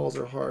your balls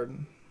are hard,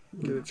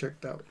 get it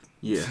checked out.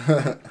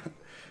 Yeah.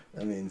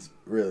 I mean,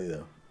 really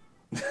though.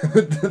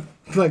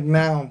 Like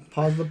now,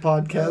 pause the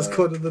podcast,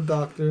 go to the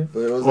doctor,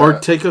 or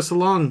take us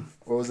along.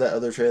 What was that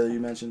other trailer you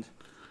mentioned?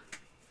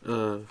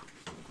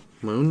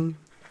 Moon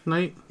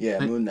Knight?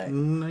 Yeah, Moon Knight.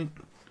 Moon Knight.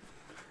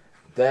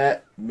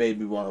 That made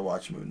me want to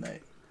watch Moon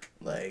Knight.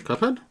 Like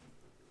Cuphead?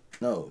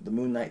 No, the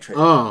Moon Knight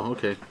trailer. Oh,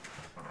 okay.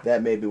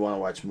 That made me want to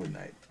watch Moon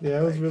Knight.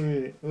 Yeah, it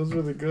was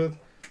really good.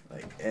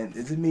 Like, and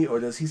is it me or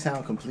does he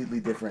sound completely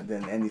different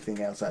than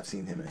anything else I've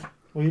seen him in?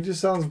 Well, he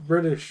just sounds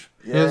British.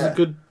 He has a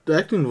good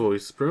acting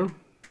voice, bro.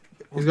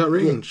 He's got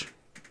range.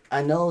 Yeah,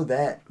 I know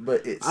that,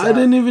 but it's. I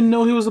didn't even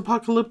know he was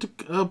Apocalypse?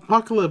 Yeah,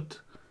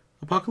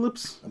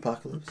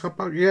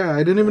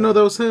 I didn't even know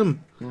that was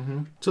him.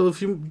 Till a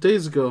few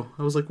days ago.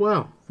 I was like,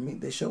 wow. I mean,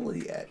 they show what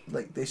he act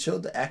like. They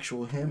showed the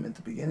actual him at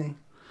the beginning.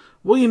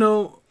 Well, you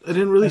know, I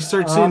didn't really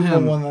start seeing him.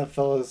 I'm the one that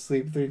fell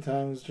asleep 3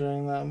 times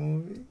during that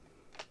movie.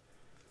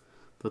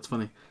 That's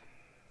funny.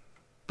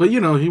 But, you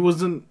know, he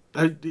wasn't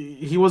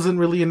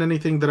really in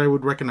anything that I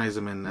would recognize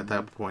him in at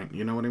that point.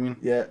 You know what I mean?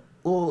 Yeah.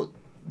 Well,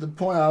 the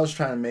point I was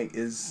trying to make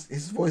is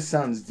his voice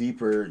sounds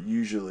deeper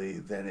usually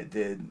than it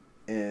did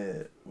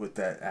with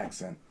that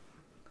accent.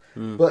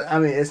 But, I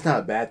mean, it's not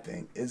a bad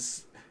thing.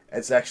 It's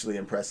actually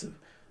impressive.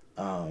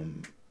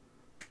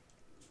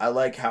 I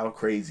like how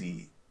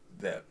crazy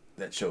that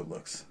show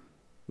looks.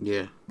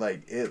 Yeah.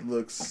 Like, it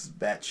looks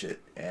batshit,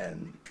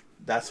 and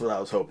that's what I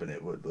was hoping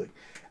it would. Like,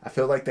 I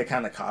feel like they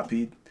kind of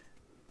copied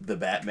the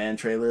Batman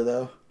trailer,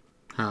 though.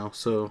 How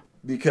so?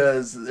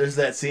 Because there's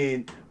that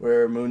scene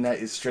where Moon Knight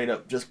is straight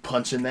up just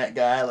punching that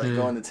guy, like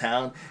going to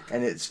town,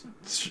 and it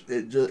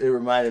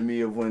reminded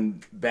me of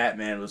when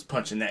Batman was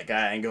punching that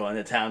guy and going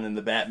to town in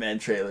the Batman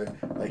trailer.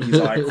 Like he's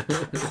like,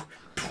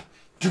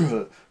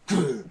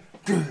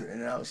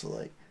 and I was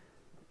like,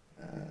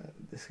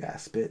 this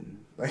guy's spitting.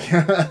 Like,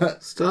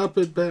 stop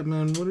it,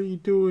 Batman! What are you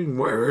doing?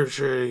 Where is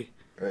she?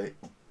 Right.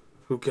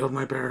 Who killed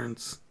my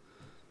parents?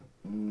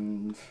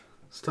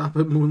 Stop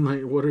it,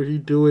 Moonlight. What are you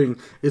doing?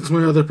 It's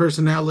my other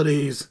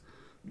personalities.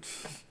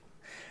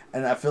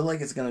 And I feel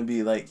like it's going to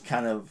be like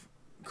kind of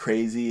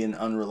crazy and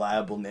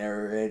unreliable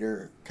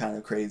narrator, kind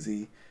of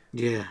crazy.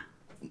 Yeah.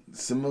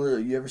 Similar,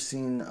 you ever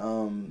seen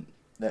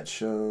that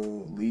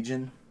show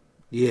Legion?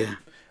 Yeah.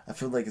 I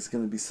feel like it's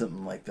going to be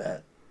something like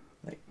that.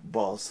 Like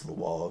balls to the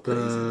wall,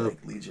 crazy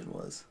like Legion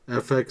was.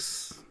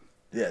 FX.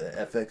 Yeah,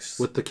 the FX.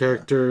 With the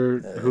character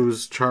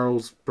who's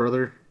Charles'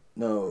 brother?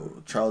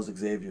 No, Charles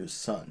Xavier's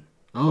son.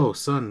 Oh,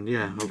 son.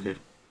 Yeah, okay.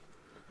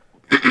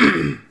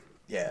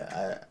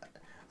 Yeah,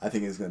 I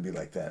think it's going to be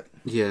like that.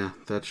 Yeah,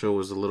 that show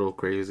was a little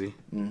crazy.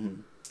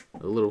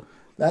 A little.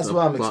 That's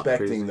what I'm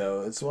expecting, crazy.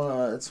 Though. It's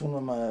one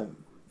of my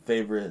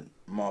favorite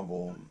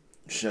Marvel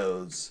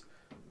shows,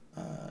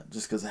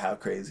 just because of how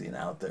crazy and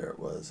out there it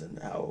was, and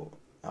how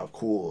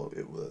cool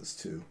it was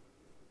too.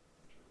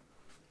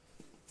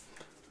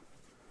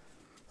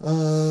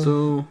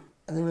 So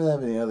I didn't really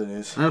have any other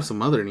news. I have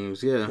some other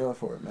news. Yeah, go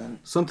for it, man.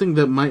 Something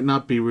that might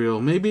not be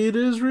real. Maybe it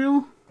is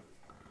real,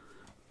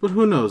 but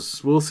who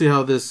knows? We'll see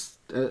how this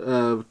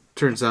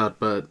turns out.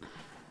 But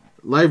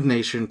Live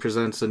Nation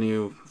presents a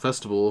new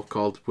festival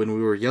called When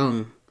We Were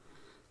Young.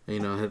 You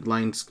know,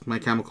 headlines My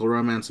Chemical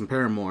Romance and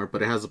Paramore,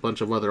 but it has a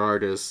bunch of other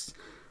artists.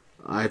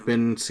 I've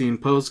been seeing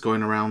posts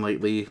going around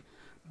lately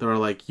that are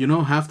like, you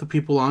know, half the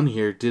people on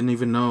here didn't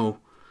even know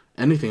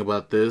anything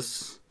about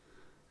this,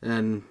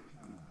 and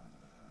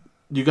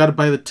you got to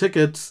buy the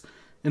tickets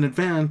in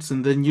advance,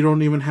 and then you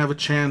don't even have a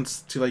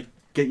chance to like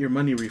get your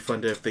money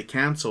refunded if they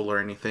cancel or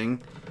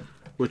anything,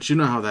 which you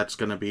know how that's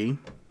gonna be.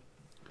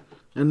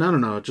 And I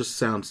don't know, it just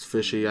sounds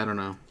fishy. I don't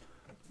know.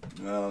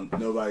 Well,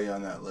 nobody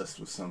on that list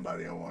was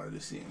somebody I wanted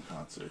to see in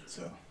concert,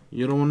 so.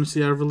 You don't want to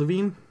see Avril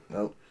Lavigne?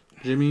 Nope.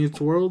 Jimmy Eats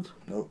World?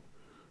 Nope.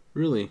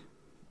 Really?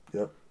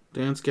 Yep.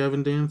 Dance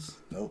Gavin Dance?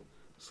 Nope.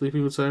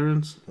 Sleeping with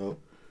Sirens? Nope.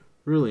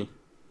 Really?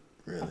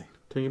 Really?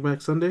 Taking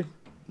Back Sunday?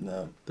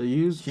 No. They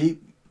used?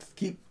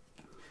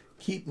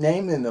 Keep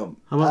naming them.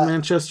 How about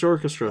Manchester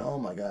Orchestra? Oh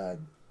my God.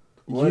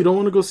 What? You don't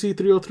want to go see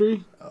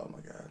 303? Oh my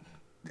God.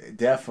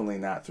 Definitely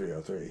not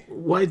 303.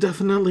 Why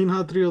definitely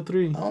not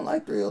 303? I don't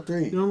like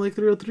 303. You don't like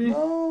 303?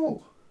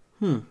 No.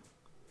 How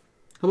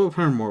about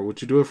Paramore?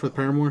 Would you do it for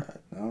Paramore?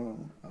 No.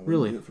 I wouldn't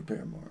really? do it for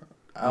Paramore.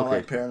 I don't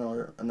like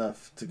Paramore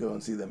enough to go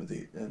and see them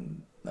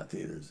in not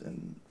theaters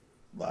and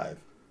live.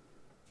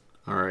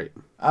 All right.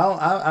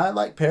 I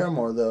like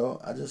Paramore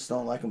though. I just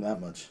don't like them that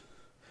much,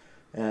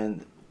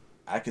 and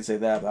I could say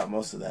that about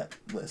most of that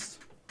list.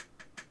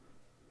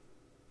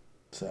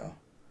 So,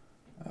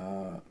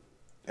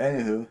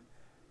 anywho,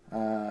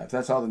 if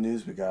that's all the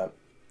news we got,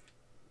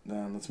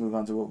 then let's move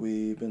on to what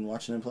we've been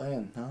watching and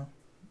playing, huh?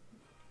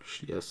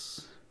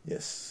 Yes.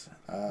 Yes.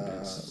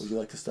 Would you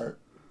like to start?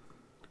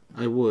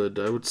 I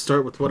would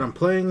start with what I'm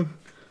playing.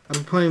 I've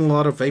been playing a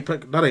lot of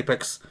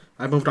Apex.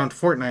 I moved on to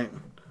Fortnite,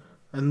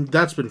 and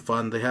that's been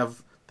fun.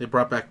 They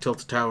brought back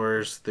Tilted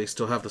Towers. They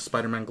still have the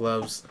Spider-Man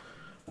gloves.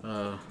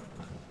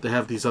 They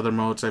have these other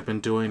modes I've been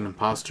doing,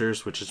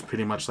 Imposters, which is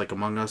pretty much like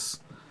Among Us.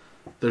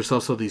 There's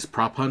also these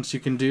prop hunts you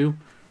can do,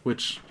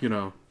 which, you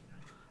know,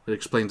 it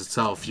explains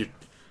itself.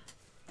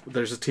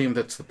 There's a team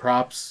that's the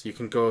props. You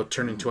can go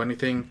turn into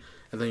anything,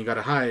 and then you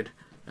gotta hide,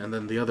 and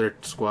then the other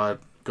squad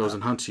goes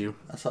and hunts you.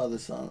 I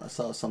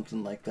saw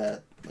something like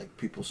that, like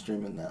people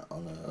streaming that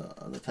on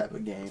a type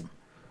of game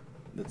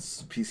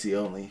that's PC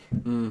only.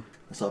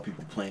 I saw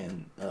people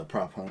playing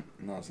prop hunt,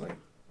 and I was like,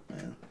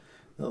 man,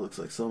 that looks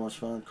like so much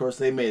fun. Of course,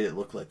 they made it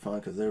look like fun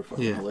because they were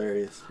fucking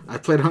hilarious. I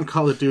played on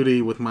Call of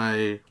Duty with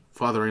my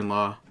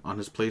father-in-law on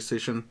his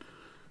PlayStation,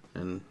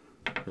 and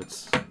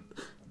it's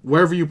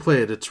wherever you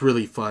play it, it's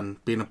really fun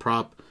being a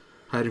prop,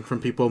 hiding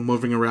from people,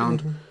 moving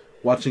around,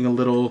 watching a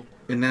little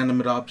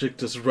inanimate object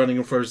just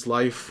running for his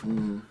life.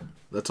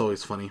 That's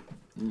always funny.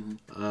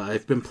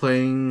 I've been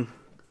playing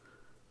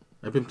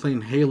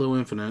Halo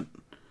Infinite,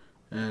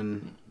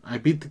 and I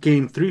beat the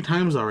game 3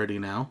 times already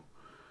now.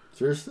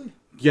 Seriously?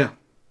 Yeah.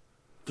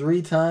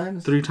 3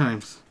 times? 3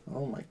 times.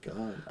 Oh my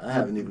god. I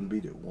haven't even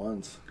beat it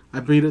once. I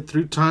beat it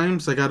 3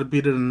 times. I gotta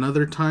beat it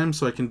another time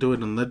so I can do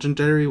it in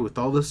Legendary with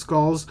all the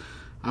skulls.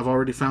 I've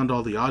already found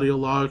all the audio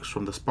logs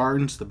from the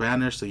Spartans, the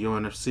Banished, the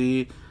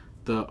UNFC,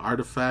 the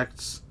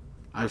artifacts.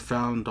 I've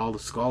found all the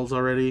skulls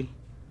already.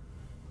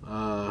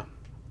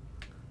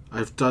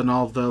 I've done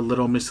all the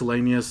little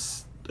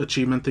miscellaneous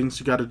achievement things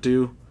you gotta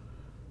do.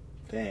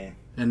 Dang.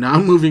 And now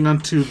I'm moving on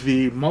to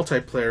the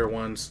multiplayer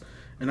ones.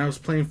 And I was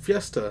playing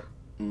Fiesta.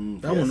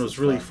 That one was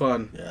really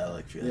fun. Yeah, I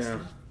like Fiesta. Yeah.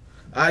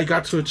 I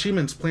got 2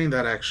 achievements playing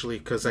that, actually,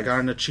 because I got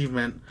an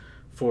achievement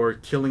for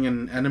killing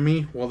an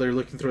enemy while they're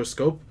looking through a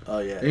scope. Oh,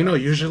 yeah.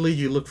 And, usually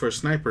you look for a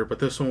sniper, but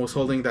this one was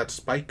holding that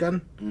spike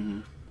gun.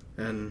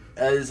 And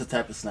that is a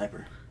type of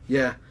sniper.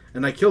 Yeah.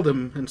 And I killed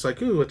him, and it's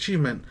like, ooh,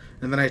 achievement.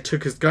 And then I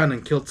took his gun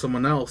and killed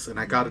someone else, and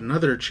I got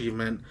another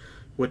achievement,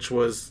 which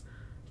was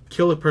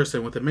kill a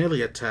person with a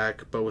melee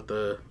attack, but with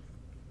a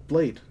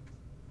blade.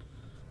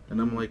 And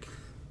I'm like,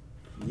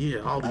 yeah,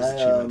 all these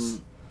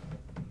achievements.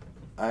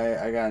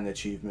 I got an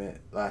achievement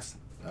last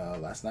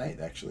night,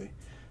 actually,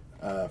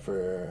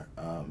 for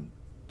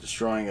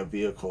destroying a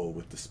vehicle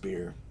with the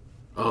spear.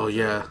 Oh,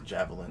 yeah.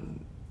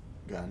 Javelin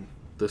gun.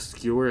 The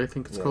skewer, I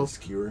think it's called. The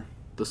skewer.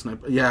 The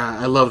sniper. Yeah,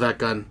 I love that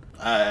gun.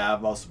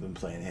 I've also been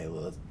playing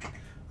Halo.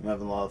 I'm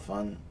having a lot of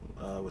fun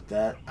with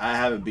that. I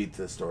haven't beat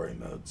the story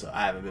mode, so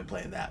I haven't been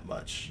playing that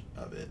much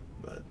of it.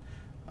 But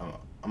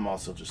I'm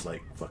also just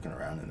like fucking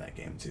around in that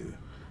game too.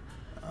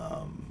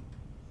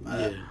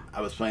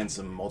 I was playing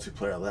some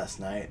multiplayer last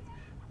night.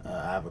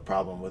 I have a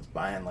problem with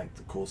buying like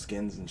the cool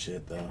skins and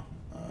shit though.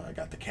 I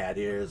got the cat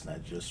ears, and I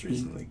just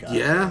recently got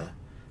and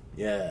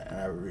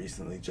I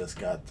recently just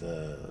got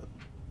the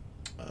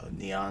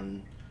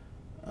neon.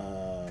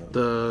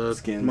 The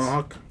skins.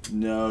 Mohawk?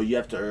 No, you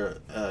have to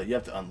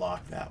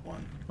unlock that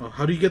one. Oh,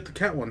 how do you get the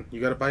cat one?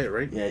 You gotta buy it,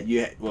 right? Yeah,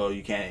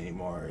 you can't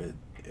anymore.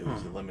 It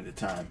was a limited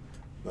time,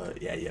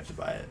 but yeah, you have to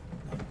buy it,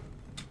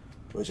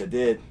 which I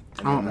did.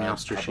 And oh, then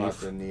Master I Chief. bought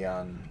the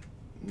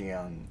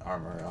neon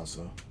armor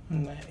also.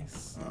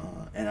 Nice.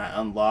 And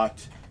I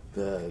unlocked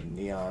the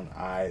neon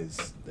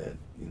eyes that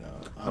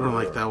I don't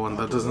like that one.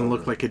 That doesn't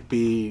look like it'd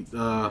be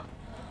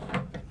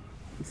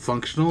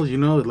functional.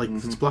 Like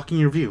it's blocking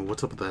your view.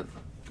 What's up with that?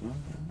 Oh,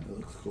 it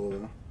looks cool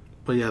though.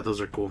 But yeah, those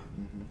are cool.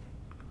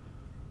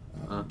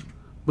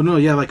 But no,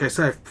 yeah, like I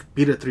said, I've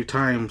beat it 3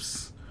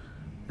 times,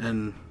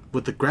 and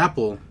with the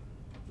grapple,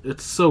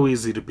 it's so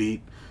easy to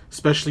beat,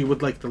 especially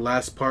with like the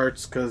last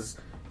parts, because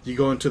you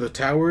go into the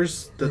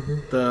towers,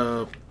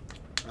 the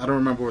I don't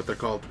remember what they're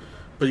called,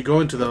 but you go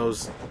into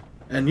those,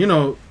 and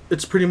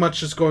it's pretty much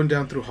just going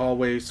down through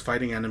hallways,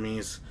 fighting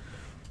enemies.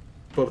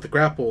 But with the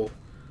grapple,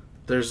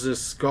 there's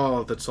this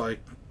skull that's like,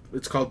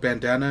 it's called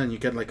Bandana, and you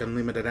get like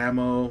unlimited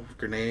ammo,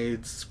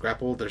 grenades,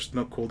 grapple. There's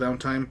no cooldown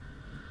time.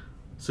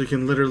 So you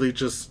can literally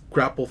just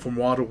grapple from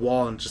wall to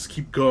wall and just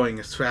keep going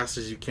as fast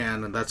as you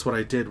can. And that's what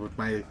I did with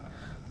my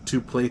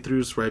 2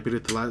 playthroughs where I beat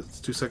it the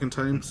last 2 second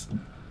times.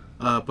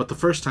 But the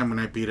first time when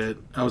I beat it,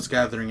 I was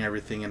gathering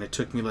everything, and it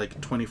took me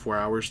like 24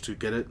 hours to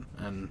get it.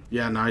 And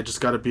yeah, now I just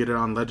gotta beat it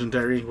on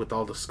Legendary with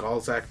all the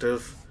skulls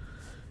active.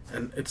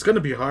 And it's gonna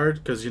be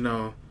hard because,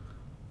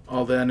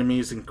 all the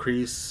enemies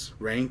increase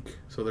rank,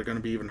 so they're going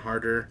to be even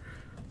harder.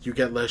 You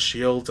get less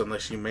shields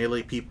unless you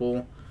melee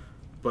people,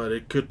 but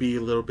it could be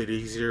a little bit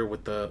easier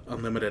with the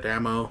unlimited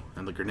ammo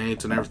and the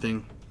grenades and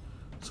everything.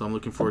 So I'm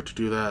looking forward to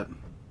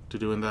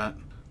doing that.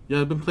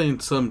 Yeah, I've been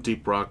playing some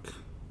Deep Rock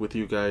with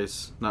you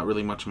guys, not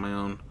really much on my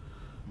own.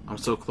 I'm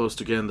so close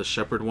to getting the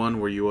Shepherd one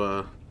where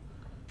you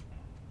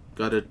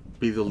gotta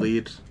be the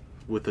lead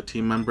with a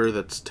team member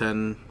that's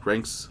 10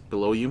 ranks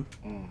below you.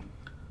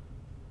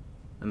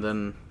 And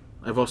then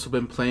I've also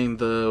been playing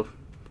the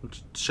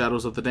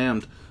Shadows of the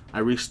Damned. I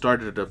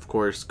restarted it, of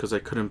course, because I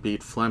couldn't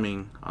beat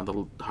Fleming on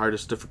the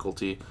hardest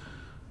difficulty.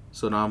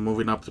 So now I'm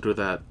moving up to do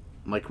that,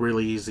 like,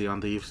 really easy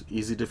on the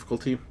easy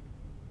difficulty.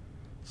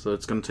 So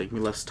it's going to take me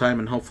less time,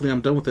 and hopefully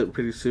I'm done with it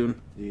pretty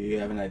soon. Do you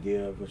have an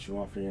idea of what you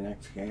want for your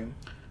next game?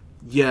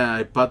 Yeah,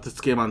 I bought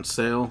this game on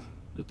sale.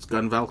 It's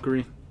Gun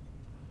Valkyrie.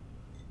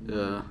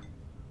 I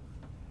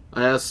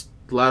asked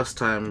last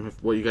time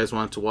what you guys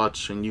wanted to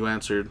watch, and you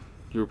answered.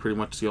 You were pretty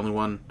much the only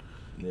one.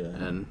 Yeah.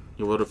 And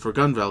you voted for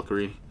Gun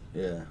Valkyrie.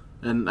 Yeah.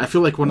 And I feel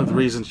like one of the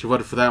reasons you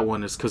voted for that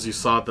one is because you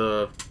saw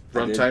the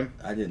runtime.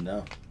 I didn't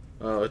know.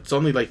 It's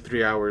only like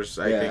 3 hours,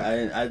 I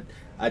think.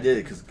 I did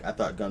it because I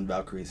thought Gun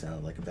Valkyrie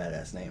sounded like a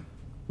badass name.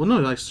 Well,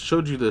 no, I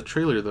showed you the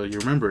trailer, though. You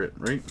remember it,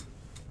 right?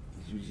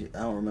 I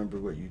don't remember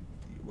what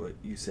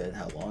you said,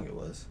 how long it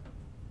was.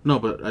 No,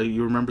 but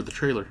you remember the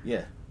trailer.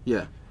 Yeah.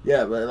 Yeah.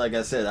 Yeah, but like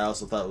I said, I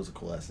also thought it was a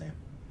cool-ass name.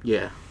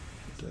 Yeah.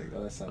 It's like,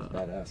 oh, that sounds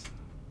badass.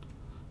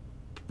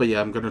 But yeah,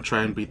 I'm gonna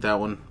try and beat that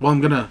one. Well, I'm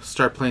gonna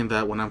start playing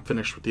that when I'm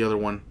finished with the other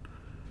one.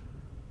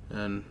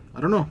 And I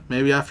don't know.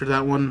 Maybe after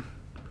that one,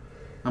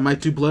 I might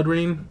do Blood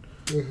Rain.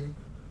 Mm-hmm.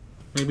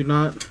 Maybe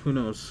not. Who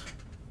knows?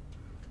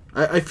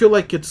 I feel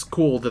like it's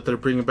cool that they're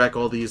bringing back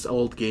all these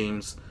old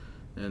games,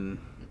 and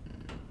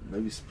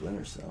Maybe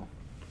Splinter Cell.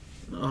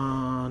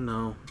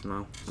 no.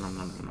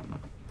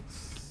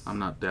 I'm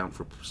not down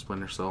for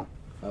Splinter Cell.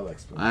 I like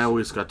Splinter I Cell.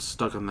 always got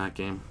stuck on that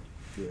game.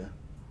 Yeah.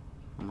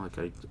 I'm like,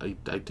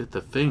 I did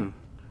the thing.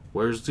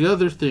 Where's the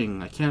other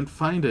thing? I can't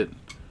find it.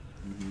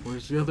 Mm-hmm.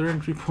 Where's the other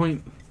entry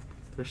point?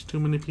 There's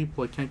too many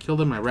people. I can't kill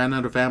them. I ran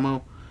out of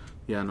ammo.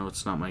 Yeah, no,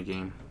 it's not my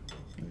game.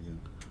 Mm-hmm.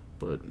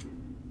 But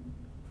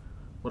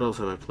what else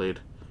have I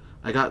played?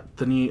 I got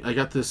a new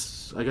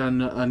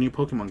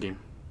Pokemon game.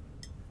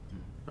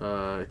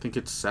 I think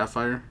it's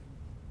Sapphire.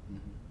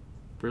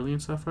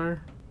 Brilliant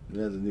Sapphire?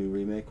 Yeah, the new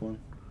remake one.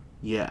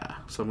 Yeah,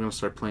 so I'm gonna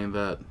start playing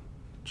that,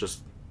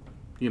 just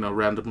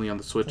randomly on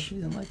the I Switch. thought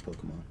you didn't like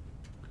Pokemon.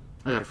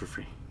 I got it for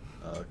free.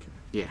 Oh, okay.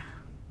 Yeah,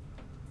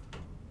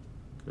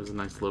 it was a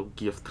nice little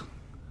gift.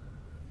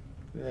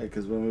 Yeah,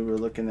 because when we were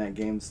looking at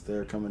games that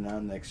are coming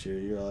out next year,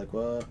 you were like,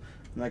 well,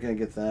 I'm not going to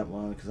get that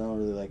one because I don't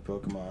really like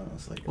Pokemon. I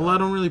was like, Well, I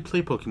don't really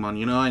play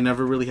Pokemon. I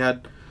never really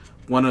had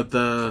one of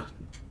the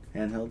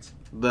handhelds?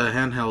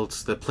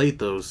 handhelds that played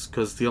those,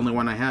 because the only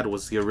one I had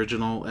was the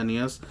original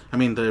NES. I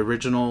mean, the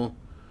original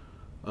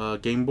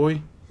Game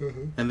Boy,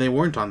 and they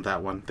weren't on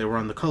that one. They were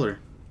on the Color.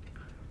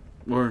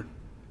 Or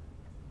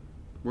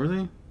were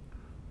they?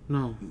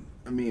 No.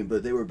 I mean,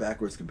 but they were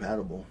backwards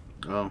compatible.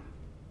 Oh.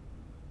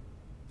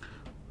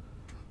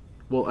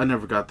 Well, I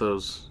never got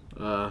those.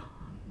 I'm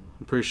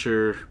pretty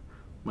sure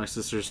my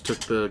sisters took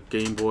the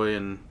Game Boy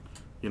and,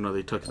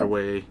 they took it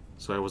away,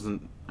 so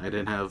I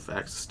didn't have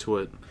access to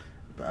it.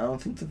 But I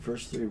don't think the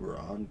first three were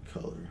on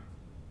color.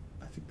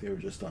 I think they were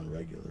just on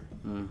regular.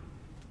 Mm.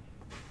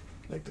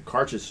 Like the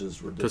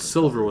cartridges were different. Because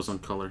Silver colors. was on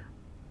Color,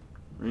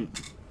 right?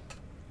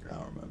 I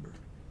don't remember.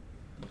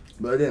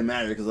 But it didn't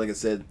matter because, like I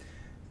said,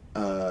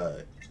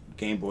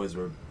 Game Boys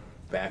were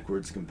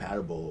backwards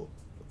compatible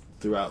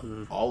throughout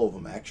all of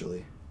them,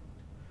 actually.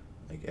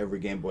 Like every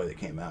Game Boy that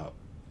came out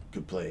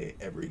could play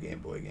every Game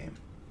Boy game.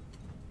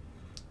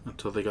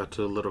 Until they got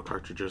to little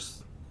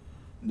cartridges.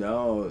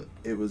 No,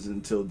 it was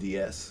until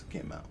DS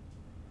came out.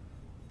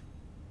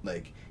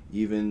 Like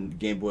even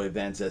Game Boy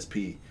Advance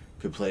SP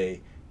could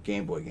play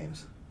Game Boy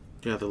games.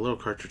 Yeah, the little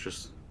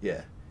cartridges.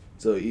 Yeah.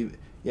 So they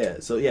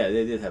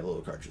did have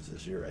little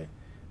cartridges. You're right.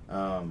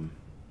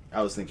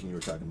 I was thinking you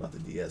were talking about the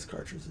DS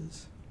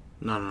cartridges.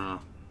 No.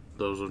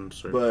 Those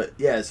ones are But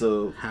yeah,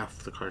 so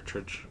half the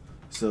cartridge.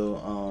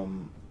 So,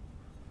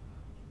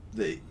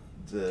 the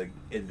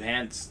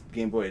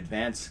Game Boy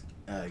Advance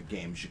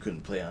games you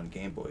couldn't play on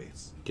Game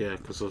Boys. Yeah,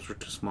 because those were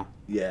too small.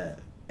 Yeah,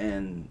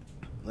 and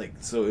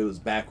so it was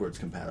backwards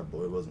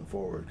compatible. It wasn't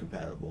forward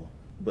compatible.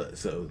 But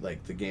so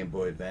the Game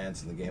Boy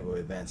Advance and the Game Boy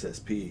Advance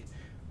SP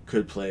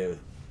could play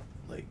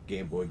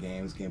Game Boy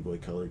games, Game Boy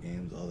Color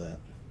games, all that.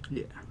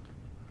 Yeah.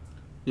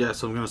 Yeah,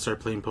 so I'm gonna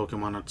start playing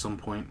Pokemon at some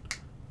point.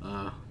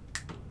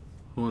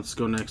 Who wants to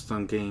go next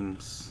on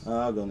games?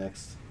 I'll go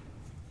next.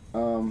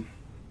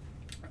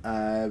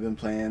 I've been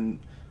playing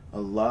a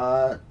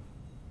lot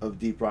of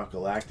Deep Rock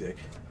Galactic.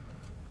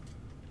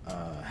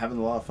 Having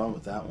a lot of fun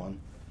with that one.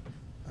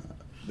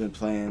 Been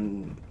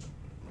playing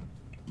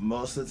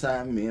most of the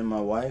time, me and my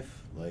wife.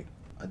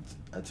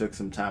 I took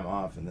some time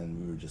off and then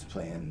we were just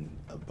playing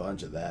a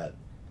bunch of that.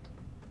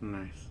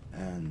 Nice.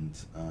 And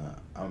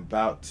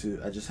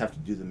I just have to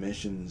do the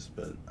missions,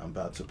 but I'm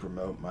about to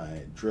promote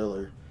my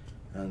driller.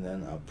 And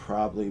then I'll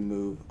probably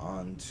move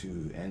on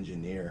to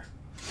engineer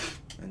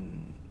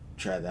and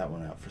try that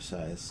one out for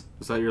size.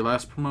 Is that your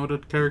last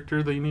promoted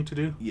character that you need to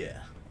do? Yeah.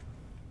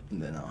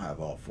 And then I'll have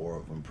all 4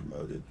 of them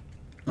promoted.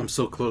 I'm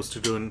so close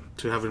to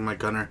having my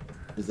gunner.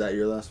 Is that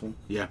your last one?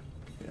 Yeah.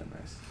 Yeah,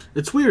 nice.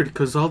 It's weird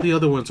because all the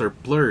other ones are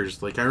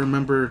blurs. I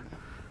remember,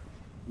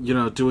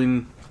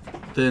 doing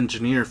the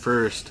engineer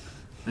first,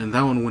 and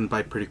that one went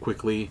by pretty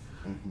quickly.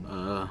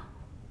 Mm-hmm.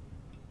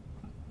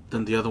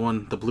 Then the other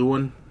one, the blue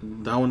one,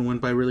 that one went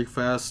by really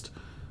fast.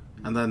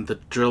 And then the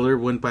driller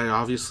went by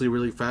obviously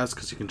really fast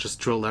because you can just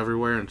drill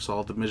everywhere and so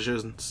all the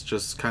missions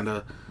just kind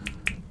of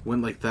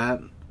went like that.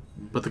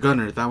 But the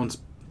gunner, that one's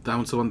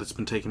the one that's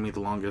been taking me the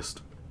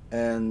longest.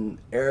 And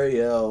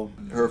Ariel,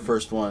 her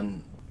first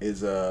one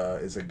is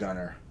a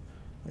gunner.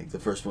 The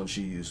first one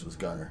she used was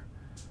gunner.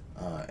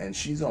 And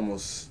she's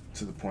almost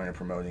to the point of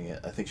promoting it.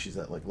 I think she's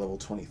at level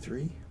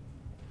 23.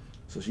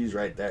 So she's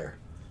right there.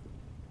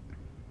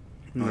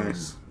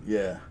 Nice.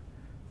 Yeah.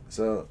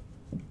 So,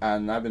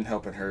 and I've been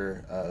helping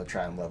her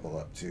try and level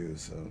up too,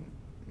 so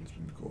it's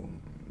been cool.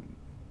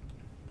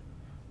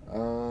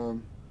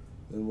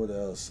 Then what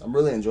else? I'm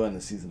really enjoying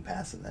the season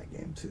pass in that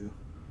game too.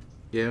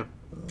 Yeah.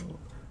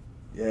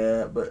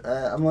 Yeah, but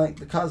I'm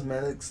the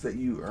cosmetics that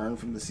you earn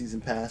from the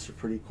season pass are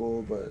pretty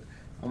cool, but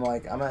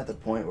I'm at the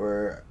point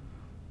where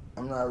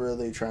I'm not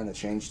really trying to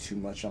change too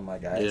much on my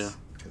guys. Yeah.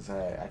 because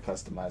I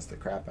customized the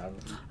crap out of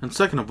it. And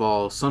second of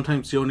all,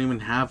 sometimes you don't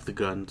even have the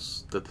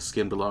guns that the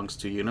skin belongs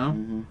to, you know?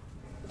 Mm-hmm.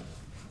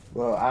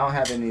 Well, I don't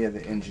have any of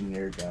the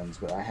engineer guns,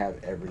 but I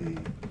have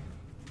everything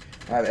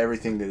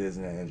that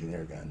isn't an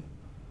engineer gun.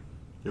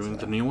 You mean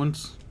the new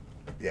ones?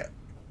 Yeah.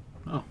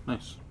 Oh,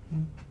 nice.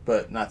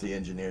 But not the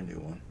engineer new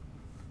one.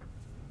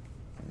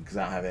 Because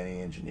I don't have any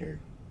engineer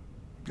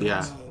guns.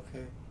 Yeah. Oh,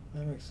 okay.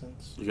 That makes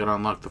sense. You gotta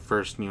unlock the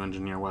first new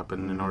engineer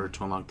weapon in order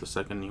to unlock the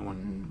second new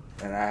one.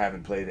 Mm-hmm. And I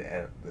haven't played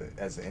it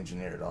as an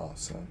engineer at all,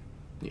 so.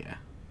 Yeah.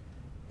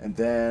 And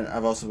then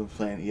I've also been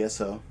playing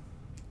ESO.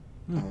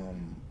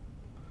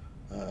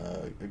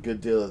 A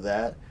good deal of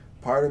that.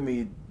 Part of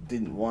me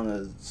didn't want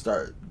to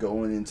start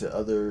going into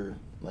other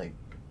like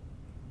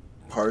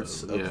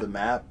parts of the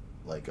map,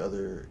 like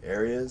other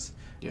areas,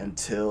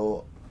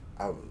 until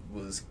I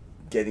was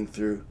getting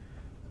through,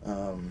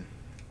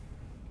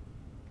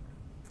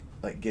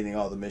 like getting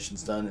all the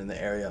missions done in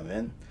the area I'm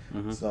in.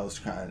 Mm-hmm. So I was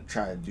trying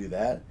to do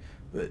that,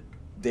 but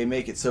they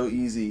make it so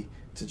easy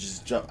to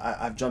just jump.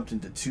 I've jumped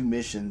into 2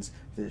 missions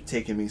that are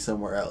taking me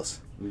somewhere else.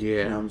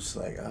 Yeah. And I'm just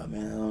like, oh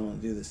man, I don't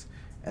want to do this.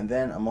 And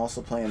then I'm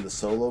also playing the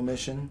solo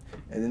mission.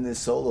 And in this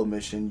solo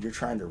mission, you're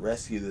trying to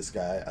rescue this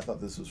guy. I thought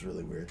this was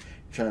really weird.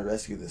 You're trying to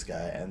rescue this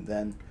guy. And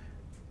then,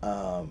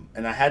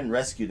 and I hadn't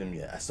rescued him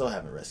yet. I still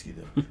haven't rescued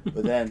him.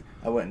 But then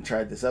I went and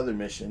tried this other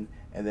mission.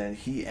 And then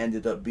he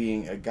ended up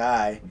being a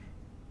guy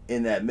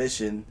in that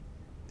mission.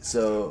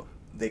 So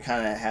they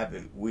kind of have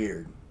it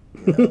weird.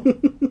 You know?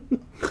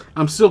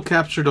 I'm still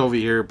captured over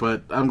here,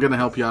 but I'm going to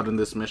help you out in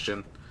this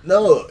mission.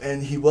 No,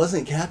 and he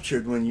wasn't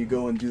captured when you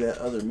go and do that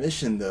other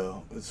mission,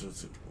 though.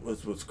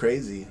 What's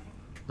crazy.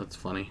 That's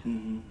funny.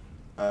 Mm-hmm.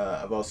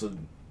 I've also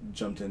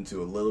jumped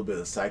into a little bit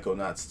of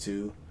Psychonauts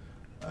 2.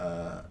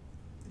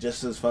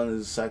 Just as fun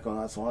as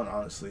Psychonauts 1,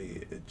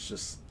 honestly. It's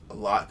just a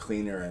lot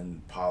cleaner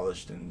and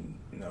polished and,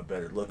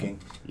 better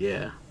looking.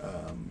 Yeah.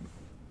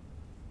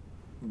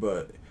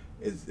 But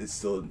it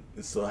still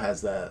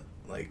has that,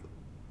 like,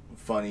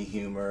 funny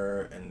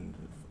humor and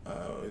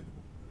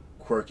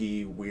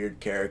quirky, weird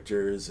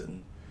characters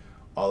and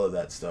all of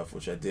that stuff,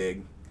 which I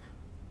dig.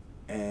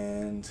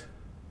 And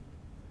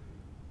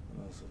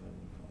what else have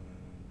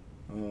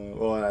I been playing?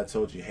 Well, and I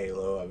told you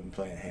Halo. I've been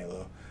playing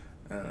Halo.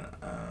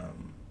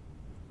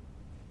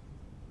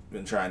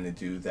 Been trying to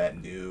do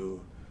that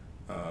new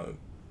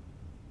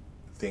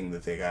thing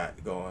that they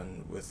got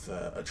going with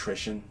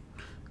attrition.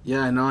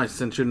 Yeah, I know. I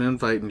sent you an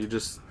invite and you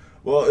just...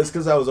 Well, it's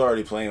because I was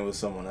already playing with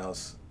someone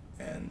else,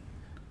 and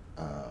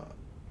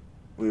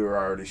we were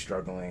already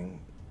struggling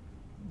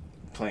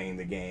playing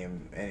the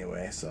game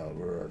anyway, so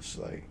we were just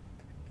like,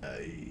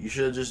 you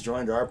should have just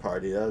joined our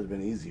party. That would have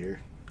been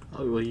easier.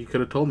 Oh, well, you could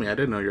have told me. I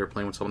didn't know you were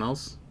playing with someone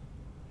else.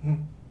 That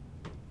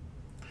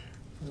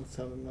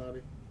sounded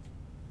naughty.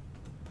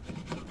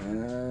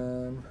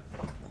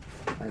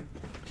 I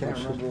can't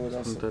remember what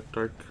else. Isn't that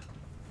dark?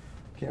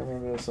 Can't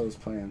remember what else I was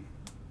playing.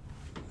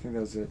 I think that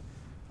was it.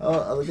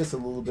 Oh, I guess a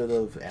little bit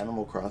of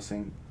Animal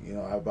Crossing.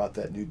 I bought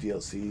that new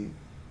DLC.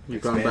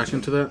 You've gone back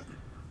into that?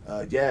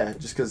 Yeah,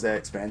 just because that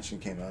expansion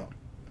came out,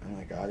 and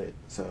I got it.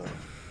 So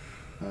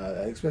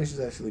that expansion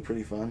is actually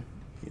pretty fun.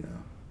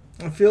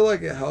 I feel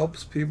like it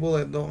helps people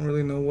that don't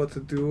really know what to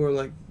do or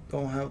like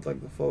don't have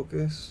like the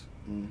focus.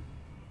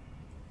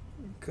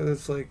 Because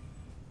it's like,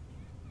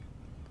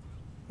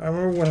 I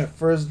remember when it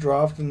first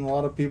dropped and a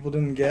lot of people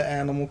didn't get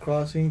Animal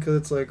Crossing because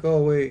it's like,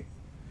 oh wait,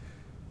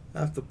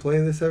 I have to play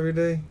this every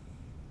day.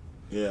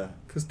 Yeah.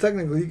 Because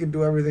technically you can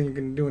do everything you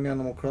can do in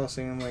Animal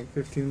Crossing in like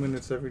 15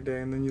 minutes every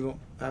day, and then you don't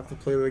have to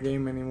play the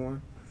game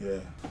anymore. Yeah.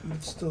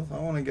 But still, I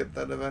want to get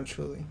that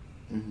eventually.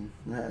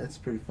 Mm-hmm. Yeah, it's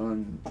pretty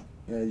fun.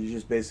 Yeah, you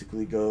just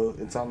basically go.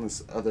 It's on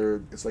this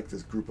other. It's like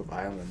this group of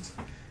islands,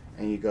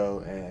 and you go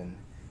and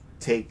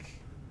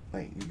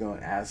you go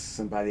and ask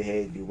somebody,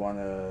 hey, do you want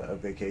a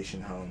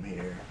vacation home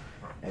here?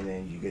 And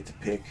then you get to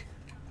pick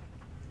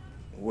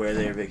where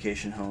their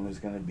vacation home is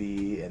going to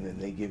be, and then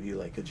they give you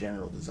like a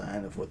general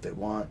design of what they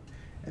want,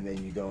 and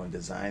then you go and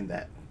design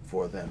that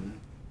for them.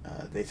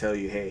 They tell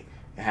you, hey,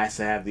 it has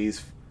to have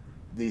these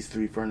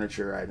 3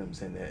 furniture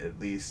items in it at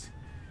least,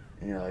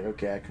 and you're like,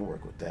 okay, I can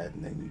work with that,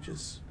 and then you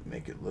just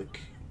make it look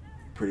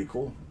pretty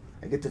cool.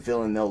 I get the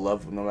feeling they'll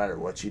love no matter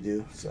what you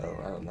do, so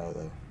I don't know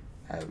though.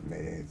 I haven't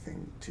made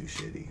anything too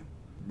shitty,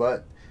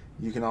 but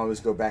you can always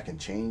go back and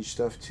change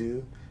stuff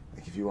too.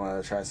 Like if you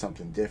want to try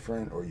something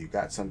different, or you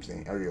got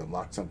something, or you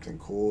unlocked something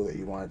cool that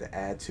you wanted to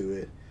add to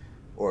it,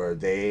 or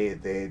they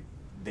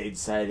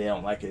decide they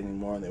don't like it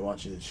anymore and they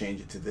want you to change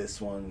it to this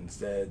one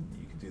instead,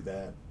 you can do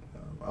that.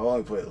 I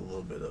only played a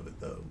little bit of it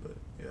though, but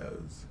yeah,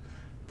 it was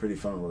pretty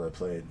fun what I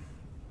played.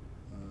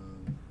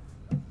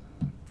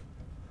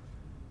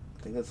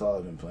 I think that's all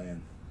I've been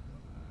playing.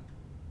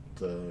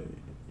 So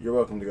you're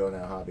welcome to go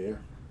now, Javier.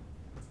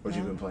 What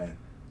you been playing?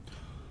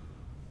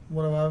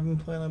 What have I been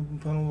playing? I've been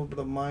playing a little bit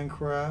of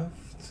Minecraft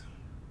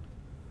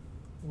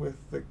with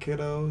the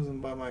kiddos and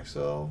by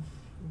myself.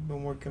 I've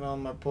been working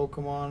on my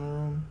Pokemon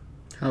room.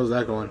 How's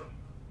that going?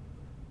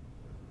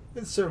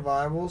 It's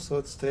survival, so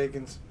it's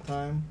taking some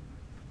time.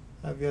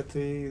 I've yet to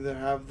either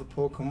have the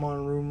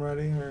Pokemon room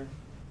ready or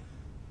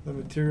the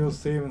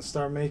materials to even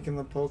start making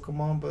the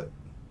Pokemon, but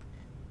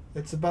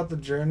it's about the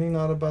journey,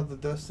 not about the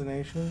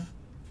destination.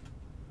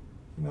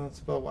 You know, it's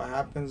about what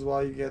happens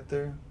while you get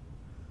there.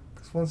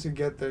 Because once you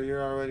get there,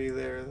 you're already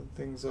there. The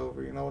thing's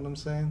over. You know what I'm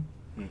saying?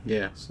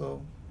 Yeah.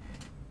 So,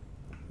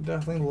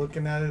 definitely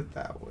looking at it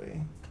that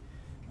way.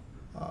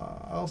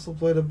 I also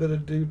played a bit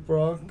of Deep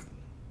Rock,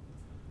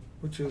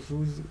 which is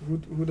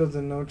who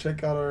doesn't know,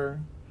 check out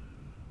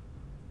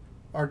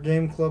our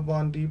game club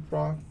on Deep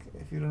Rock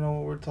if you don't know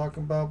what we're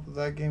talking about, but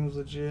that game is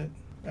legit.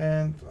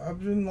 And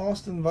I've been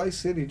lost in Vice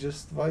City,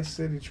 just Vice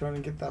City, trying to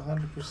get that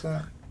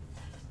 100%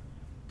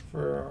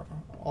 for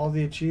all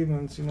the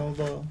achievements. You know,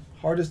 the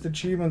hardest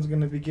achievement is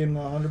going to be getting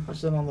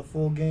 100% on the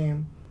full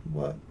game,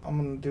 but I'm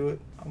going to do it.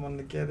 I'm going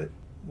to get it.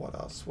 What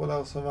else? What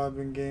else have I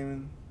been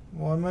gaming?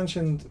 Well, I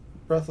mentioned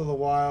Breath of the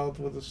Wild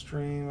with a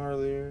stream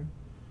earlier,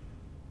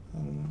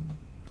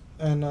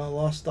 and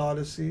Lost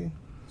Odyssey.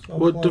 So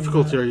What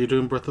difficulty are you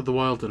doing Breath of the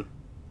Wild in?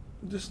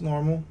 Just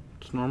normal.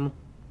 Just normal?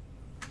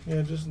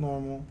 Yeah, just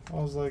normal. I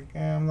was like,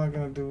 I'm not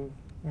gonna do.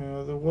 You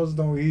know, there was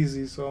no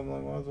easy, so I'm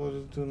like, might as well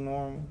just do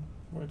normal.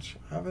 Which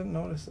I haven't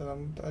noticed that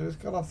I just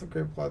got off the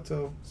Great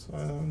Plateau, so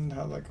I haven't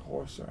had like a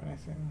horse or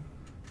anything.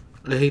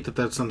 I hate that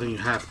that's something you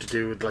have to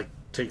do. It like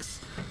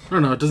takes, I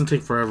don't know, it doesn't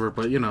take forever,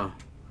 but you know,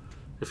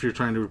 if you're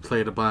trying to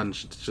play it a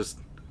bunch, it's just,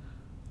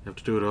 you have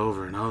to do it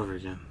over and over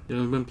again. You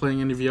haven't been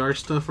playing any VR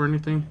stuff or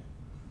anything?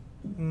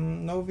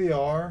 No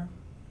VR,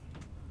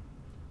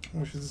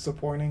 which is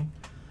disappointing.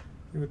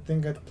 You would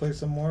think I'd play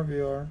some more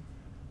VR,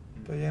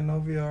 but yeah,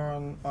 no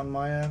VR on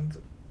my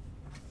end.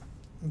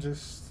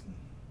 Just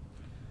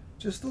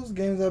those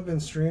games I've been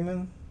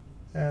streaming,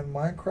 and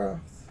Minecraft.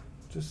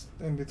 Just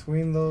in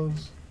between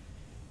those.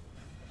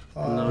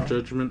 No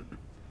judgment.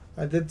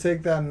 I did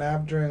take that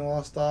nap during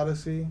Lost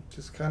Odyssey.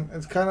 It's kind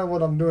of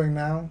what I'm doing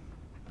now.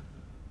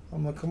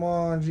 I'm like, come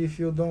on, G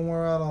Fuel, don't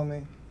wear out on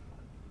me.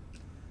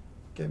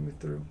 Get me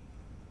through.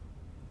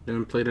 You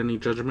haven't played any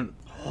Judgment?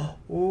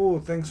 Oh,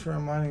 thanks for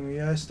reminding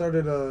me. I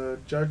started a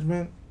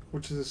Judgment,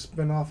 which is a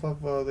spin-off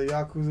of the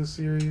Yakuza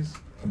series,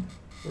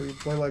 where you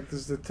play like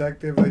this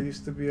detective that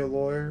used to be a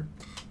lawyer.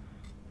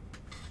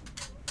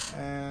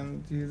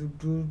 And you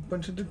do a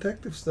bunch of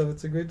detective stuff.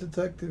 It's a great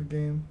detective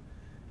game.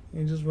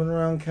 You just run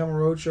around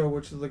Kamurocho,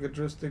 which is like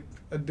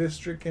a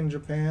district in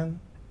Japan.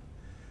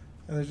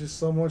 And there's just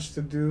so much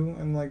to do,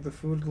 and like the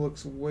food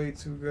looks way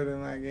too good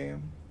in that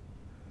game.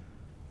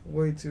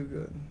 Way too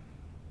good.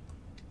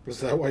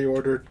 Was that why you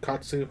ordered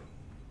katsu?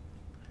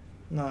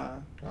 Nah.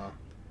 Oh.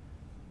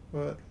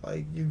 But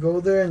like you go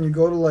there and you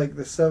go to like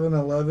the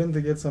 7-Eleven to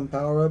get some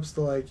power-ups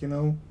to like, you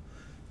know,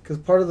 because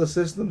part of the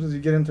systems is you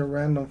get into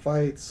random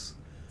fights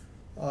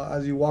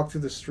as you walk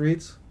through the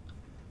streets.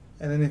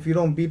 And then if you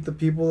don't beat the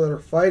people that are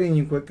fighting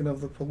you quick enough,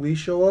 the police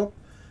show up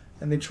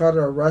and they try to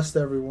arrest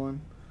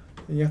everyone.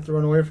 And you have to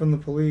run away from the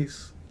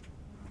police.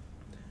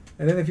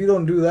 And then if you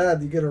don't do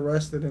that, you get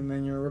arrested and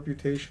then your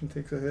reputation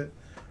takes a hit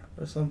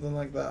or something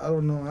like that. I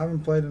don't know. I haven't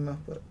played enough,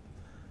 but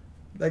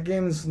that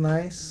game is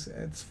nice.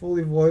 It's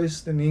fully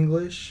voiced in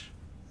English.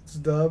 It's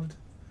dubbed.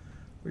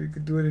 Or you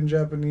could do it in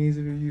Japanese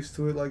if you're used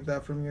to it like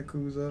that from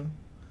Yakuza.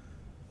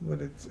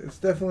 But it's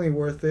definitely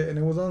worth it. And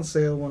it was on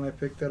sale when I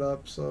picked it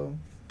up, so...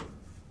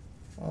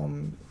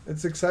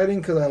 it's exciting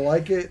because I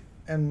like it,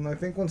 and I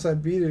think once I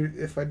beat it,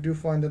 if I do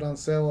find it on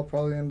sale, I'll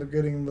probably end up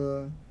getting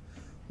the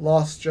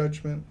Lost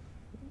Judgment,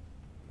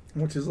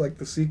 which is like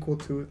the sequel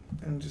to it,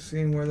 and just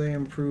seeing where they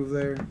improve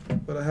there.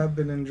 But I have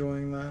been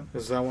enjoying that.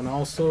 Is that one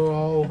also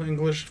all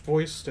English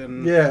voiced?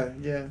 And Yeah.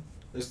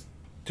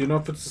 do you know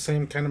if it's the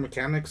same kind of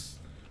mechanics?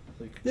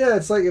 Yeah,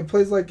 it's like, it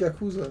plays like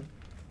Yakuza.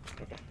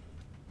 Okay.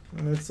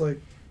 And it's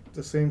like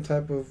the same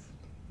type of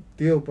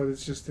deal, but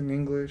it's just in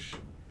English.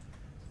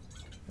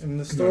 And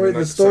the story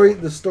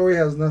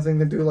has nothing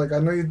to do. Like, I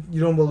know you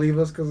don't believe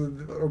us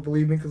or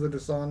believe me because of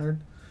Dishonored,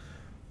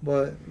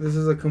 but this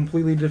is a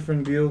completely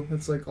different deal.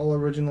 It's like all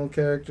original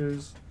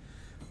characters.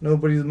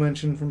 Nobody's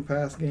mentioned from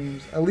past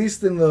games, at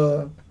least in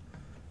the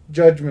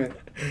Judgment.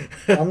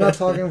 I'm not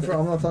talking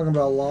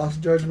about Lost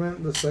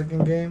Judgment, the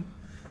second game.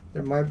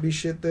 There might be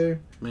shit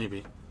there.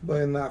 Maybe.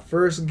 But in that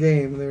first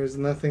game, there's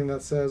nothing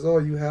that says, oh,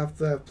 you have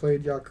to have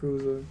played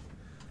Yakuza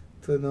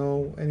to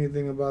know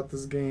anything about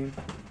this game.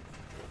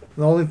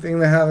 The only thing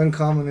they have in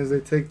common is they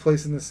take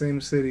place in the same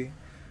city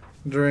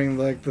during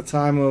like the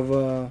time of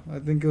I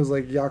think it was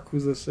like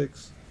Yakuza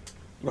 6.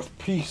 Of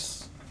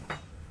peace.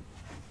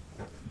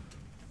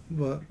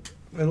 But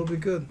it'll be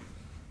good.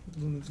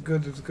 It's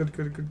good.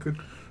 Good.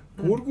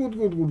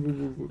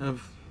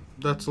 If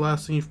that's the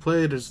last thing you've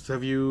played,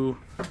 have you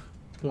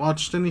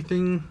watched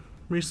anything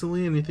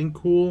recently? Anything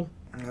cool?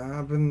 I don't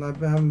have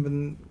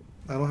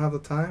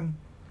the time.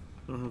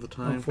 Don't have the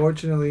time.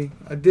 Unfortunately,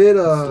 I did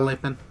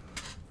Sleeping.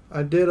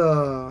 I did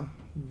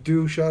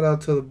do shout out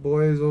to the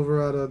boys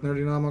over at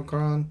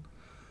Nerdynomicron.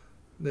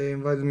 They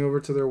invited me over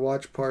to their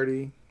watch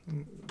party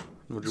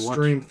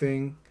stream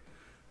thing,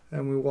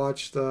 and we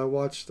watched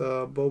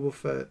Boba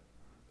Fett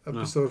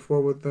episode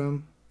 4 with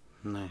them.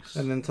 Nice.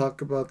 and then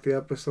talk about the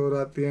episode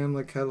at the end.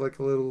 Like had like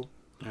a little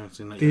I haven't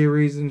seen that yet.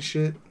 theories and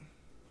shit.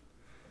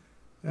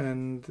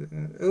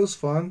 And it was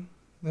fun.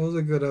 It was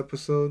a good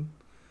episode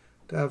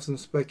to have some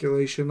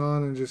speculation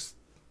on and just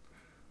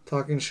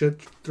talking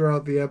shit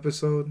throughout the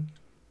episode.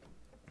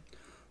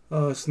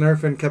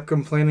 Snurfin kept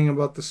complaining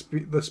about the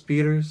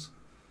speeders.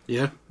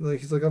 Yeah.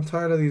 Like he's like, I'm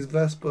tired of these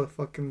Vespa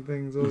fucking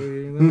things over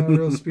here. They're not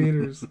real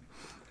speeders.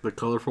 The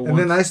colorful And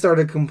ones. then I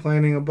started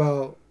complaining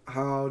about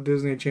how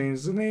Disney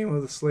changed the name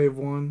of the Slave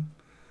One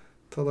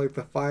to like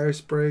the Fire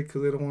Spray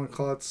because they don't want to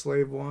call it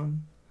Slave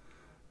One.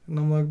 And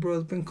I'm like, bro,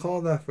 it's been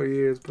called that for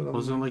years. But I'm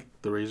Wasn't it like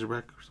the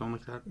Razorback or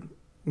something like that?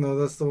 no,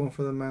 that's the one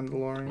for the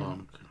Mandalorian. Oh,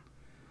 okay.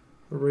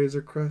 The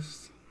Razor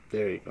Crest.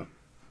 There you go.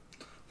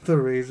 The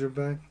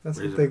Razorback. That's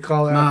what Razor- they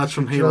call it. Nah, after it's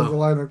from she drugged Halo. a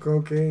line of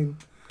cocaine.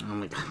 Oh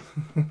my god.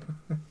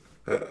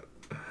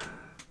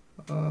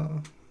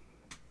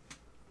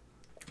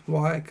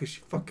 Why? Because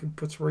she fucking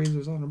puts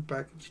razors on her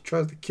back and she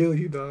tries to kill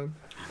you, dog.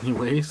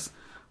 Anyways,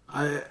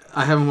 I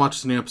haven't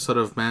watched the new episode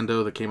of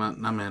Mando that came out.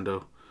 Not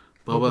Mando,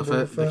 Boba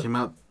Fett that came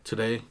out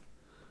today.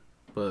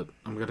 But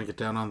I'm gonna get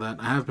down on that.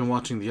 I have been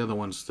watching the other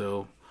ones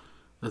though.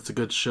 That's a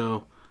good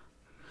show.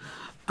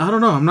 I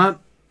don't know. I'm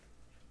not.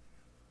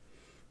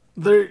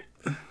 They're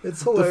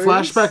It's the hilarious.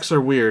 flashbacks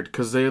are weird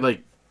because they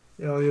like.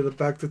 Yeah, the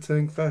back to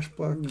tank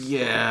flashbacks.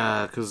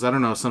 Yeah, because I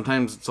don't know.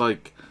 Sometimes it's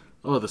like,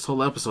 oh, this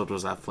whole episode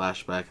was that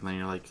flashback, and then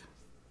you're like,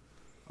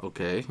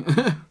 okay.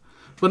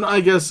 But no,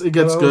 I guess it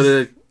gets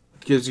good.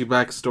 It gives you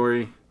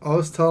backstory. I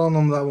was telling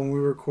them that when we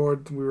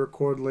record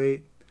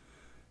late.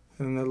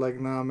 And they're like,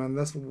 nah, man,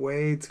 that's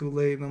way too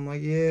late. And I'm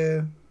like,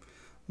 yeah. I'm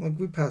like,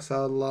 we pass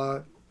out a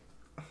lot.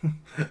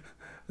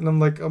 And I'm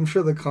like, I'm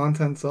sure the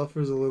content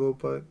suffers a little,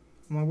 but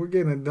I'm like, we're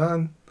getting it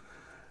done.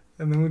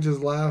 And then we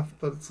just laugh,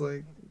 but it's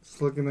like,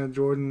 just looking at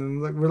Jordan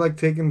and like, we're like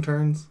taking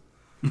turns.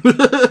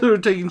 We're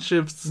taking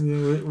shifts.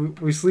 Yeah,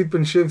 we sleep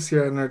in shifts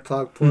here on our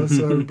Talk Plus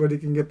so everybody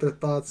can get their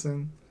thoughts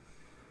in.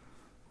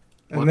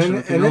 And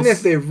then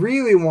if they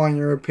really want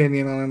your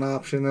opinion on an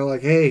option, they're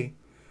like, hey,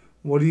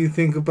 what do you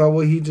think about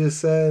what he just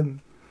said?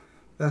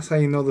 That's how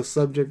you know the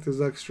subject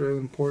is extra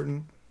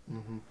important.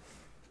 Mm-hmm.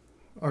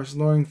 Our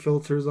snoring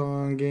filters are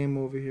on game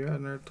over here at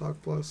Nerd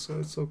Talk Plus, so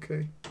it's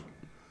okay.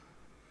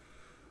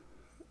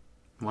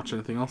 Watch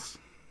anything else?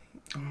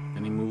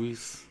 Any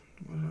movies?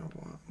 What did I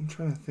watch? I'm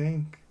trying to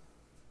think.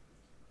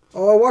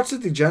 Oh, I watched The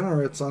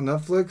Degenerates on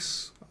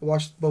Netflix. I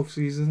watched both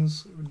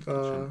seasons.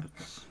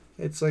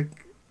 It's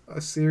like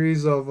a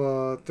series of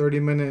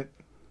 30-minute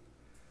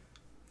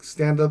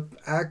stand-up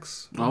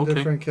acts with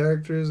different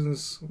characters and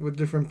with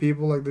different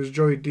people. Like there's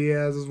Joey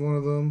Diaz is one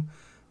of them.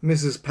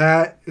 Mrs.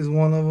 Pat is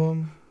one of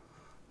them.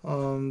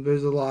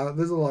 There's a lot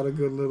of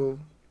good little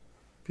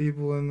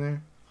people in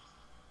there.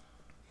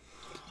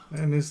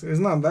 And it's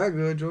not that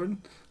good,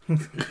 Jordan.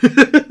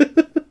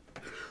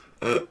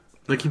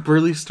 Like he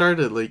barely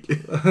started. Like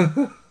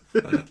the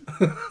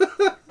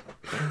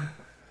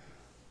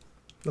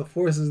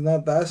force is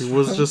not that strong. he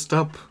was just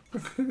up.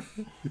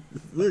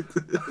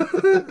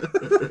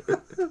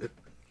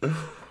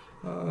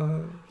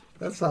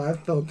 That's how I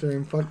felt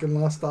during fucking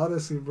Lost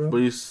Odyssey, bro. But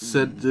you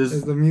said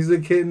Is the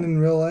music hitting in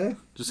real life?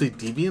 Did you say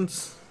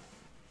Deviants?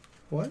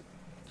 What?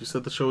 You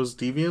said the show was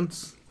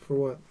Deviants? For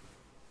what?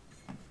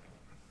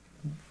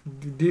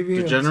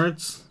 Deviants.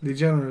 Degenerates?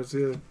 Degenerates,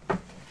 yeah.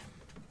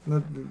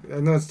 I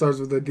know it starts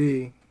with a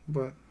D,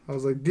 but I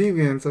was like,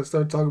 Deviants. I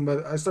started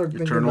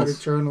thinking about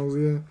Eternals,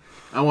 yeah.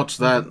 I watched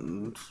that.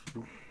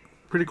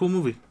 Pretty cool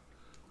movie.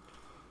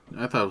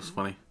 I thought it was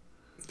funny.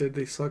 Did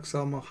they suck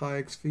Salma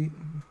Hayek's feet?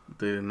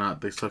 They did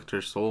not. They sucked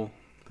her soul,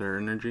 their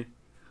energy.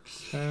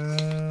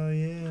 Yeah.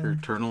 Her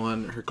eternal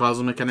and her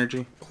cosmic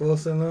energy.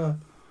 Close enough.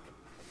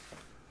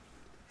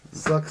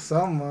 Suck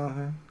Salma,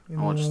 huh? You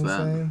know I watched what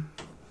I'm that. saying?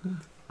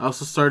 I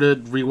also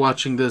started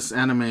rewatching this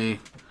anime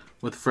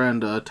with a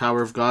friend,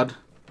 Tower of God.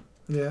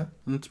 Yeah.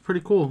 And it's pretty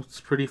cool.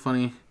 It's pretty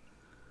funny.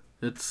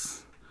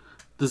 It's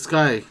this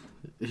guy.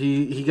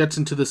 He gets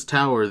into this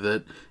tower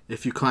that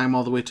if you climb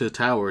all the way to the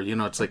tower, you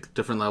know, it's like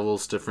different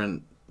levels,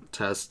 different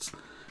tests.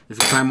 If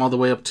you climb all the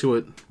way up to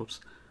it,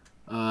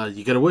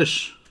 you get a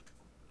wish.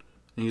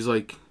 And he's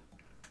like,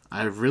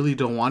 I really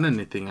don't want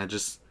anything.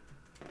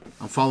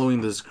 I'm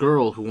following this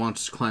girl who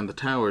wants to climb the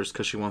towers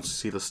because she wants to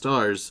see the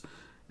stars.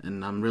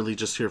 And I'm really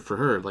just here for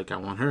her. Like, I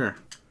want her.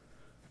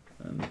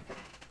 And,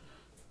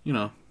 you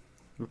know,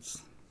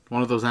 it's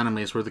one of those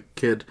animes where the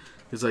kid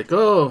is like,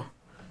 oh,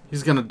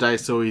 he's going to die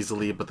so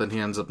easily. But then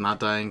he ends up not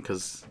dying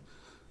because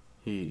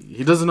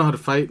he doesn't know how to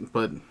fight.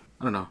 But,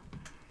 I don't know.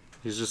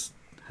 He's just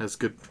has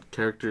good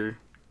character,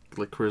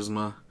 like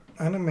charisma.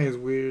 Anime is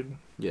weird.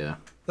 Yeah.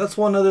 That's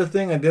one other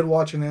thing. I did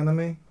watch an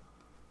anime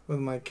with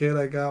my kid.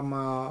 I got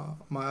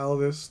my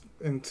eldest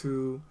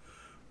into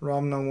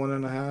Ramna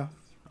 1.5.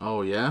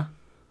 Oh, yeah?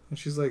 And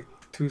she's like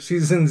 2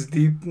 seasons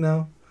deep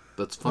now.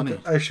 That's funny.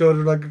 I showed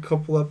her like a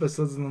couple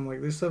episodes and I'm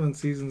like, there's 7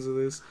 seasons of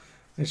this.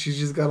 And she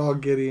just got all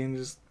giddy and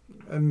just,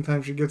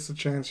 anytime she gets the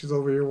chance, she's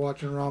over here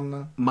watching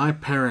Ramna. My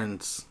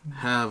parents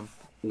have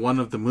one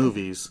of the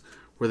movies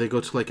where they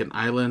go to like an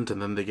island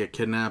and then they get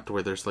kidnapped,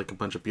 where there's like a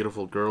bunch of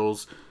beautiful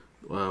girls,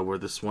 where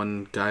this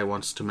one guy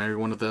wants to marry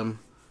one of them.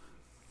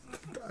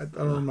 I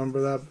don't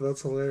remember that, but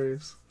that's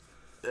hilarious.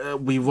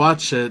 We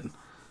watch it,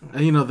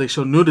 and they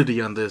show nudity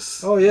on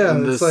this. Oh yeah,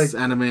 in it's this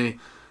like anime,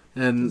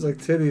 and it's like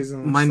titties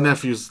and my stuff.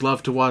 nephews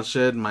love to watch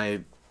it. All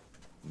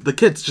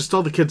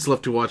the kids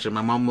love to watch it.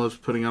 My mom loves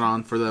putting it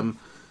on for them,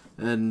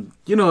 and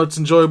it's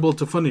enjoyable.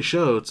 It's a funny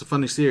show. It's a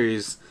funny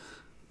series,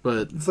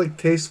 but It's like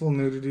tasteful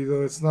nudity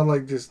though. It's not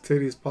like just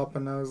titties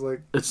popping out. It's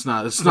like it's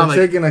not. It's they're not like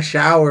taking a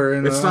shower.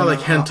 it's not like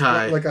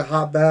hentai. like a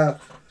hot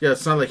bath. Yeah,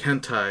 it's not like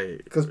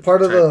hentai. Because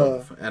part of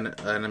type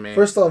the anime.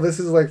 First off, this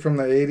is like from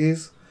the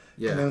 80s.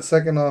 Yeah. And then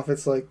second off,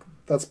 it's like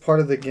that's part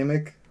of the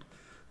gimmick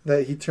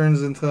that he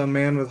turns into a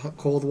man with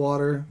cold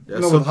water. Yeah,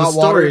 No, so with hot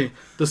water.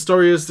 The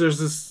story is there's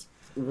this.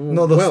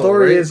 No, the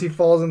story is he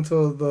falls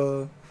into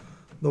the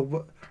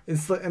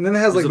it's like, and then it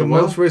has like the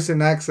most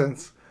recent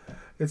accents.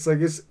 It's like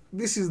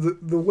this is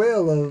the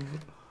whale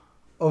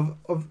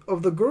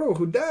of the girl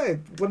who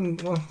died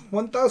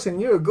 1,000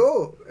 years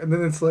ago, and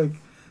then it's like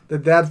the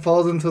dad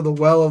falls into the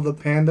well of the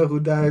panda who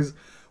dies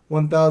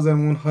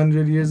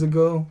 1,100 years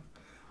ago.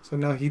 So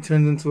now he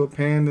turns into a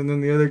panda, and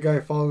then the other guy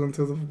falls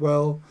into the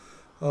well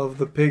of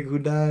the pig who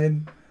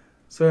died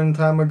certain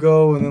time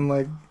ago, and then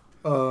like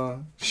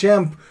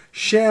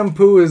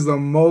Shampoo is the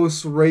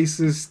most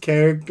racist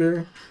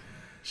character.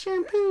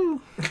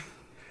 Shampoo.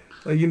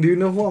 Like, do you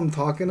know who I'm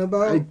talking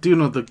about? I do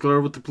know the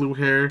girl with the blue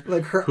hair.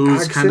 Like her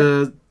who's accent. kind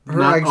of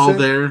not accent, all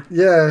there.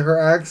 Yeah, her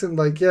accent,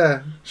 like,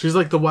 yeah. She's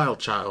like the wild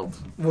child.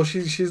 Well,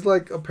 she's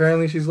like,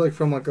 apparently she's like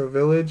from like a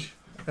village,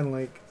 and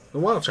like The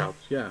wild child,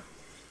 yeah.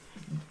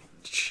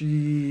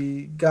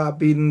 she got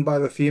beaten by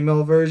the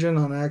female version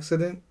on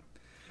accident.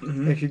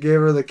 Mm-hmm. And she gave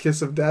her the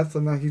kiss of death,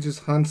 and now he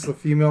just hunts the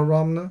female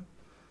Ramna.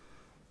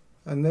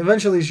 And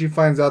eventually she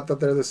finds out that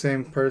they're the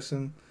same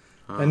person.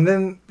 And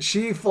then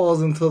she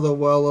falls into the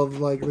well of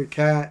like the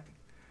cat.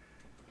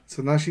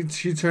 So now she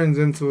turns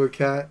into a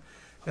cat.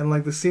 And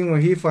like the scene where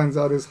he finds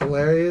out is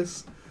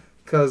hilarious.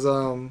 Because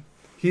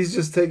he's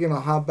just taking a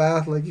hot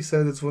bath. Like you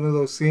said, it's one of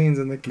those scenes.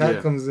 And the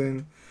cat comes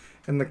in.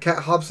 And the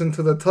cat hops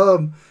into the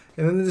tub.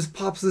 And then it just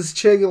pops this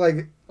chick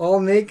like all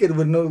naked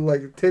with no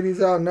like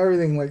titties out and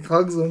everything. Like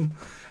hugs him.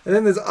 And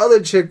then this other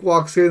chick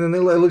walks in.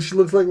 And she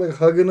looks like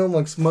hugging him,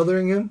 like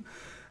smothering him.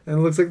 And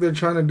it looks like they're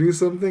trying to do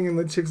something. And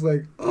the chick's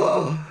like,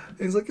 oh.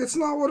 And he's like, it's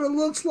not what it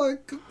looks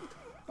like.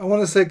 I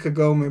want to say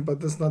Kagome,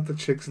 but that's not the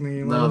chick's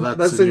name. No,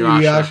 that's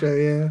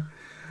Inuyasha, yeah.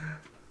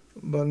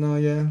 But no,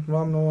 yeah,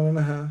 Ramna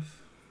 1.5.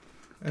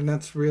 And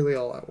that's really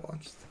all I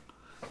watched.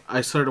 I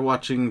started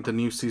watching the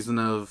new season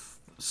of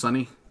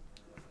Sunny.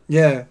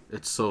 Yeah.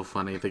 It's so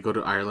funny. They go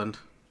to Ireland,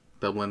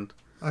 Dublin.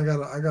 I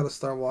gotta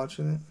start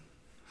watching it.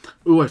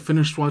 Ooh, I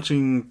finished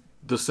watching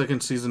the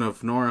second season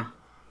of Nora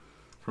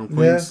from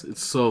Queens. Yeah.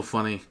 It's so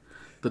funny.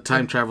 The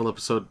time travel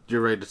episode, you're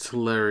right, it's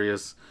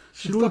hilarious.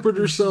 She looped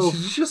herself.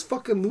 She just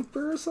fucking looped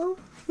herself?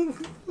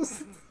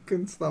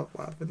 Couldn't stop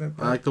laughing at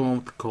that. I like the one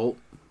with the cult.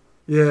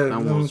 Yeah.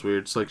 That one was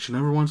weird. It's like, she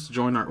never wants to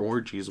join our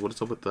orgies. What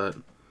is up with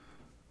that?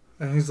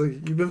 And he's like,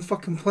 you've been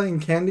fucking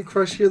playing Candy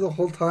Crush here the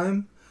whole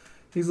time?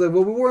 He's like,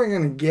 well, we weren't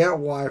going to get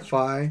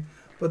Wi-Fi,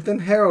 but then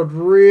Harold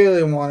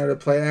really wanted to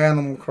play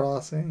Animal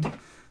Crossing.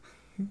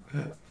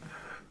 And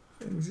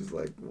he's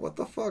like, what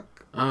the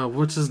fuck?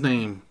 What's his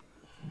name?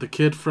 The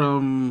kid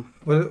from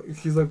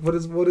he's like, what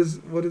is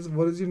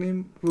your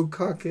name?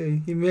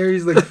 Bukake. He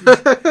marries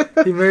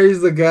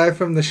the guy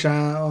from the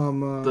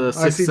the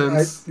Sixth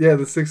Sense.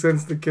 The Sixth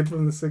Sense. The kid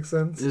from the Sixth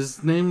Sense.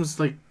 His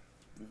name's like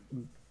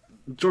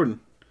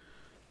Jordan.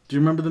 Do you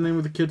remember the name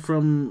of the kid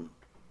from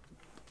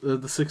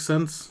the Sixth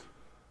Sense?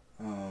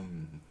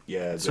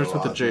 Yeah, it starts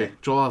with a J.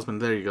 Joel Osment.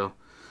 There you go.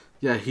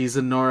 Yeah, he's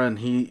in Nora, and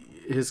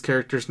his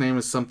character's name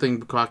is something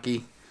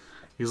Bukaki.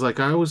 He's like,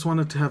 I always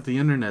wanted to have the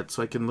internet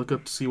so I can look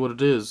up to see what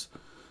it is.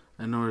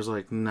 And Nora's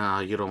like, nah,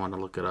 you don't want to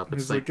look it up.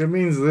 It's like, it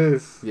means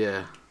this.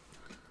 Yeah.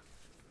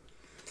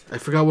 I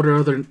forgot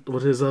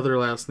what his other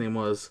last name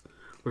was.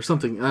 Or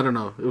something. I don't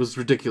know. It was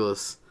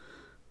ridiculous.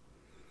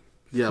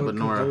 Yeah, fucking but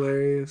Nora.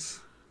 Hilarious.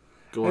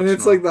 And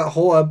it's Nora. like that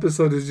whole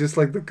episode is just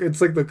like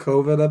it's like the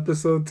COVID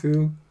episode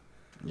too.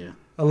 Yeah.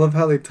 I love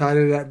how they tied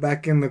it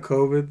back in the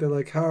COVID. They're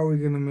like, how are we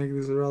going to make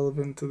this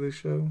relevant to the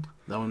show?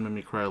 That one made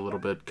me cry a little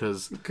bit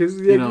because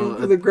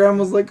the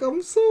grandma's like,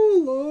 I'm so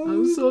alone.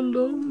 I'm so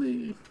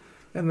lonely.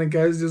 And the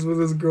guy's just with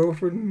his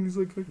girlfriend, and he's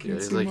like, I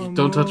can't see my don't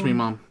mom. touch me,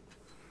 Mom.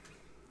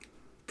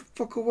 Get the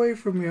fuck away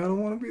from me. I don't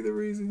want to be the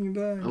reason you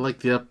die. I like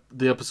the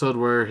episode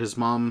where his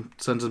mom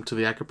sends him to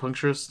the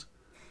acupuncturist.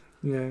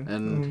 Yeah.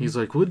 And he's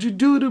like, what'd you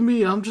do to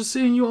me? I'm just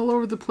seeing you all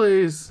over the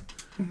place.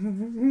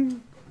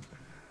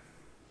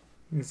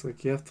 He's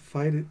like, you have to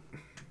fight it.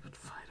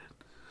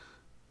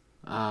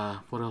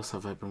 What else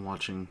have I been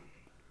watching?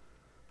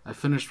 I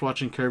finished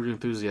watching Curb Your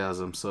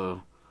Enthusiasm,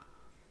 so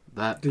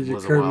that was a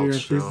wild show. Did you curb your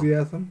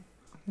enthusiasm?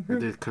 I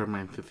did curb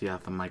my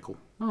enthusiasm, Michael.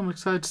 Well, I'm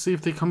excited to see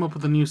if they come up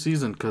with a new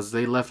season, because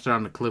they left it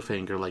on a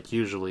cliffhanger like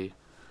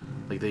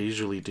they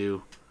usually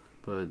do.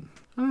 But,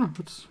 I don't know,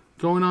 it's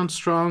going on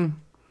strong.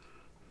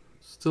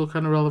 still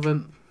kind of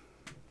relevant.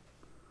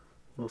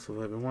 What else have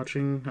I been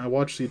watching? I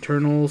watched The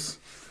Eternals.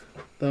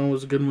 That one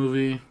was a good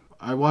movie.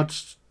 I've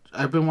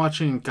been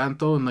watching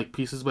Encanto in like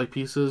pieces by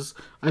pieces.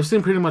 I've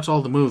seen pretty much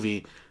all the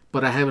movie,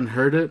 but I haven't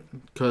heard it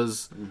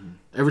because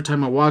every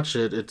time I watch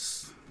it,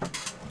 it's,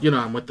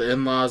 I'm with the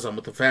in-laws, I'm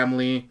with the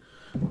family.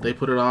 They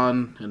put it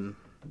on, and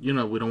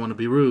we don't want to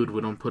be rude. We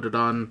don't put it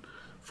on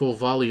full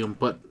volume,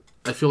 but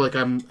I feel like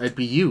I'd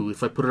be you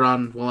if I put it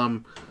on while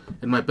I'm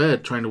in my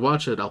bed trying to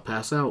watch it. I'll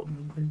pass out.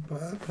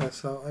 I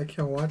pass out. I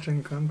can't watch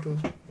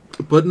Encanto.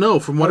 But no,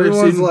 from what I've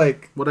seen,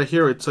 what I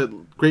hear, it's a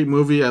great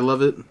movie. I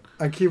love it.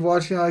 I keep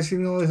watching. I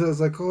see all this.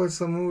 It's like, oh,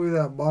 it's a movie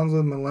that bonds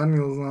with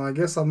millennials. Now I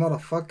guess I'm not a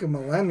fucking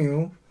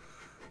millennial,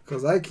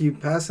 because I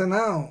keep passing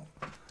out.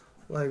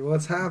 Like,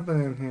 what's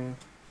happening here?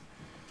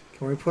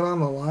 Can we put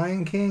on The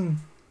Lion King?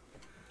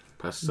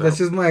 That's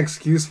just my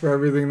excuse for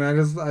everything. I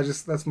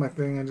just that's my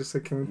thing. I just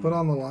say, can we put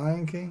on The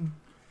Lion King?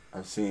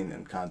 I've seen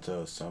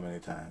Encanto so many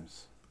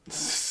times.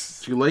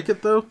 Do you like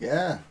it though?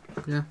 Yeah.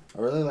 Yeah.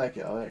 I really like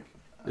it.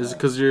 Is it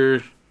because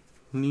your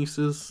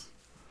nieces?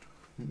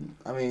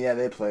 I mean, yeah,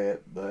 they play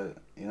it, but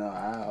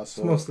I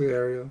also. It's mostly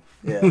Ariel.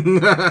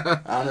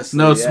 Yeah. Honestly.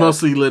 No, it's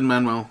mostly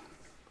Lin-Manuel.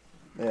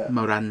 Yeah.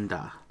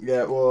 Miranda.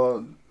 Yeah.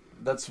 Well,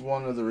 that's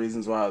one of the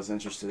reasons why I was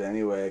interested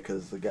anyway,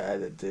 because the guy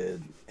that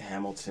did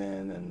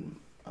Hamilton and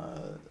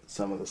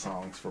some of the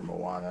songs for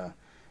Moana,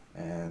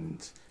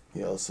 and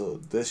he also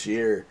this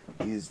year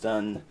he's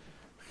done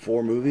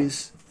 4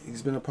 movies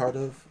he's been a part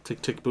of.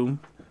 Tick Tick Boom.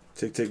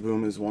 Tick Tick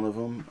Boom is one of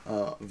them.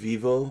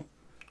 Vivo.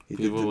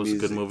 Vivo was a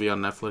good movie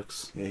on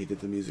Netflix. Yeah, he did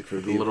the music for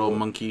the Vivo. little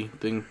monkey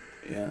thing.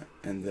 Yeah,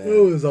 and then it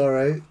was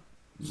alright.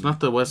 It's not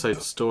the West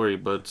Side Story,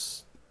 but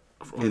it's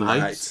In the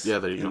Heights. Yeah,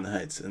 there you go. In the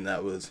Heights, and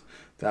that was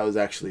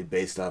actually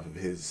based off of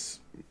his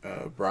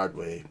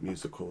Broadway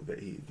musical that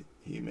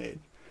he made.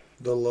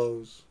 The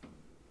Lows.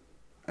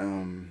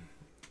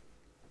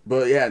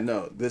 But yeah,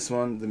 no, this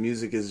one, the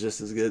music is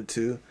just as good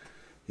too.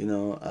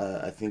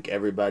 I think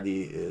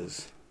everybody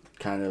is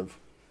kind of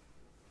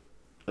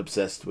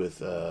obsessed with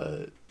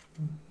the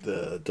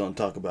Don't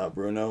Talk About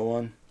Bruno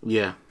one.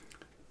 Yeah.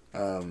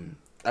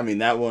 I mean,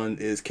 that one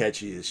is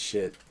catchy as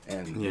shit,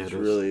 and it's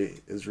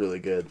really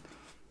good.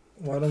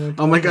 Why don't we?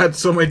 Oh my god!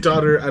 So my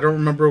daughter, I don't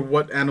remember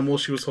what animal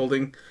she was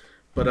holding,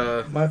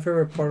 but my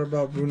favorite part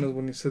about Bruno is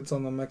when he sits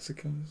on the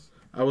Mexicans.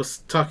 I was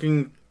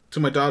talking to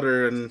my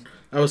daughter and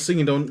I was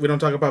singing. We don't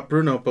talk about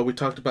Bruno, but we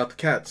talked about the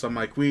cat. So I'm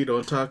like, we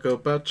don't talk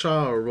about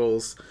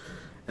Charles,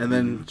 and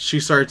then she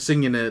started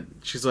singing it.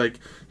 She's like,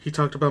 he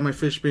talked about my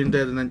fish being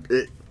dead, and then,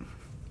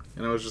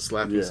 and I was just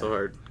laughing so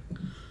hard.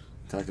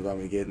 Talked about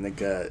me getting the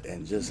gut,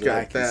 and just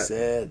like he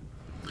said.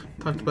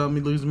 Talked about me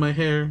losing my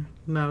hair.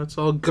 Now it's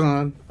all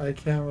gone. I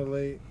can't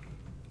relate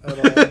at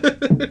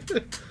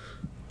all.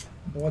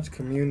 Watch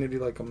Community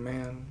like a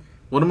man.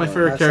 One of my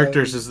favorite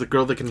characters is the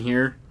girl that can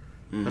hear.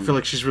 Mm-hmm. I feel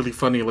like she's really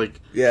funny.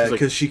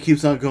 Because she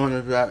keeps on going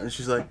about, and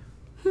she's like,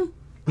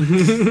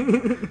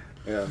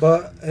 yeah.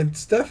 But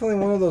it's definitely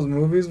one of those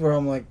movies where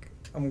I'm like,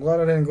 I'm glad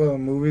I didn't go to the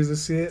movies to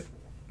see it.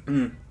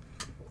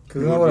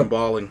 Because I would have been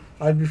bawling.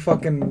 I'd be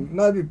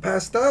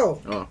passed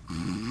out. Oh.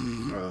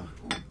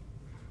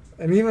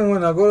 And even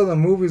when I go to the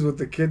movies with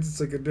the kids, it's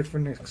like a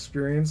different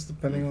experience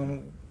depending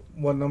on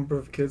what number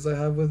of kids I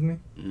have with me.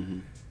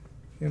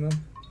 Mm-hmm.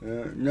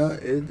 No,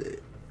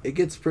 it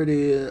gets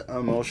pretty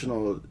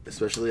emotional,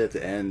 especially at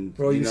the end.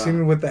 Bro, you see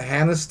me with the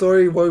Hannah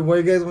story? Why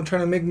you guys were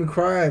trying to make me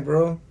cry,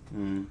 bro?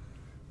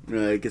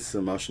 It gets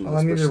emotional. All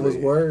I needed was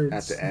words.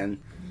 At the end.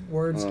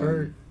 Words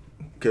hurt.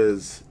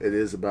 Because it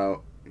is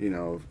about,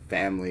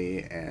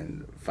 family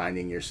and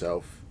finding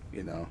yourself,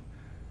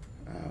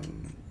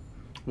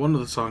 One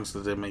of the songs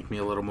that did make me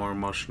a little more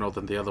emotional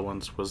than the other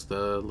ones was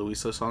the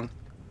Luisa song.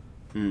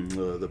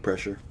 The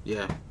Pressure.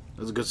 Yeah, it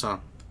was a good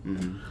song.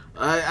 Mm-hmm.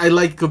 I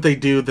like what they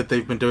do that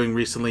they've been doing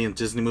recently in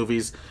Disney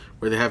movies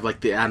where they have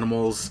like the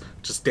animals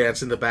just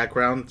dance in the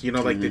background,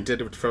 like they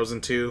did with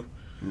Frozen 2.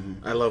 Mm-hmm.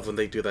 I love when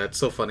they do that. It's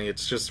so funny.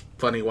 It's just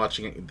funny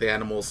watching the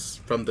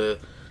animals from the,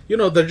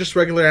 they're just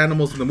regular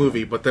animals in the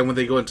movie, but then when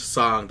they go into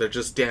song, they're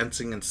just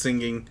dancing and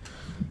singing.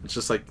 It's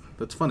just like,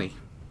 that's funny.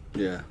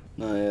 Yeah.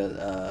 No,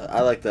 yeah,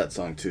 I like that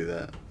song too.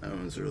 That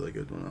one's a really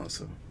good one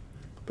also.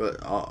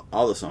 But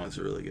all the songs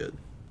are really good.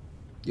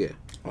 Yeah.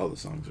 All the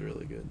songs are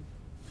really good.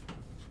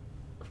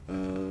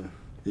 Did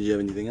you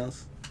have anything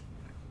else?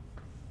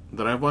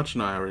 That I've watched?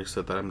 No, I already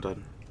said that. I'm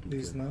done.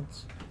 These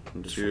nuts.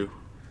 It's you.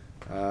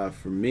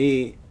 For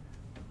me,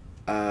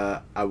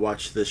 I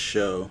watched this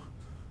show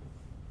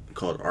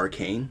called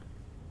Arcane.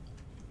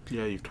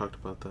 Yeah, you've talked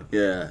about that.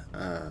 Yeah,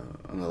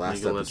 on the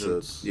last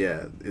episode.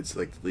 Yeah, it's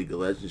like the League of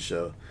Legends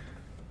show.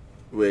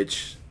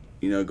 Which,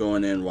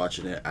 going in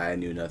watching it, I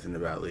knew nothing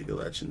about League of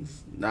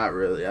Legends. Not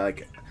really.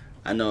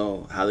 I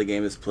know how the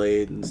game is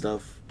played and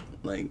stuff.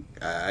 Like,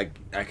 I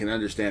can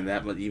understand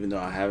that, but even though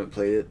I haven't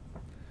played it,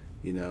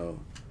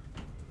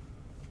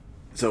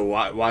 So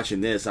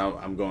watching this,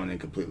 I'm going in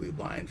completely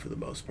blind for the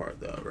most part,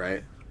 though,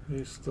 right?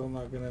 You're still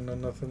not gonna know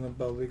nothing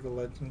about League of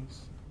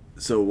Legends.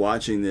 So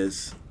watching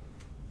this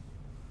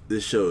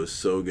show is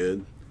so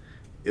good.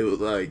 It was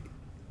like,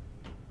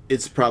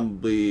 it's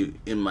probably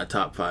in my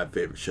top 5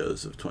 favorite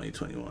shows of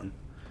 2021,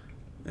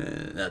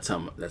 and that's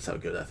how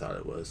good I thought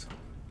it was.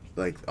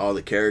 Like all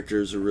the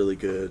characters are really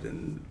good,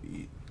 and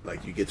you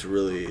get to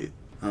really,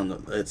 I don't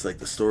know, it's like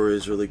the story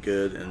is really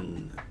good,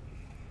 and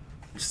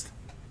just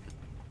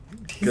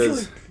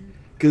because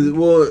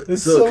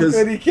it's so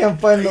good he can't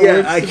find the words.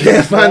 Yeah, I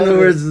can't find the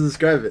words to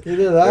describe it.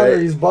 Either that or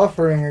he's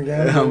buffering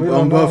again.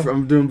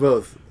 I'm doing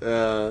both.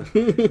 Because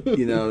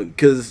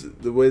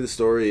the way the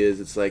story is,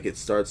 it's like it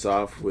starts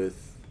off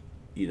with,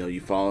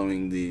 you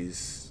following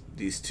these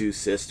 2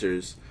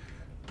 sisters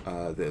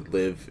that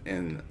live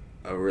in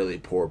a really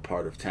poor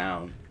part of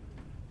town.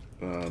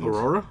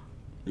 Aurora?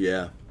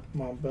 Yeah.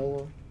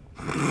 Montbello.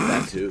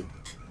 That too.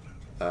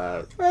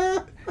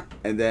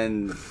 And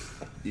then,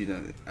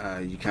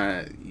 you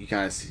kind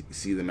of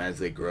see them as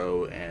they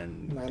grow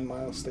and 9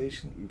 Mile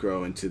Station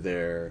grow into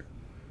their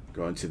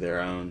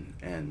own.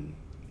 And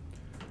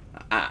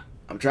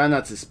I'm trying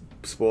not to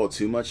spoil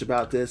too much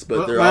about this,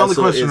 but my only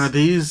question: are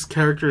these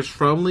characters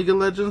from League of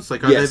Legends?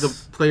 Like, are they the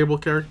playable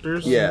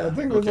characters? Yeah, I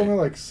think there's only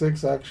like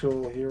 6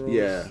 actual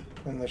heroes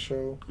in the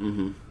show.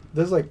 Mm-hmm.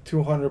 There's like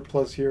 200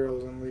 plus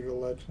heroes in League of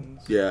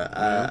Legends.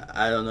 Yeah,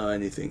 I don't know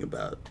anything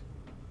about.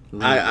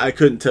 I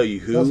couldn't tell you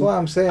who. That's why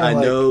I'm saying. I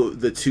know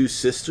the 2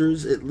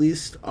 sisters at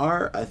least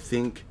are. I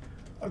think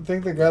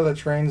the guy that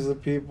trains the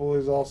people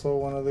is also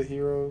one of the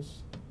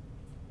heroes.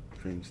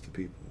 Trains the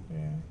people.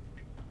 Yeah.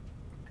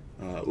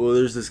 Well,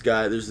 there's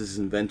this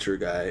inventor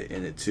guy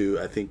in it too.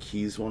 I think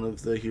he's one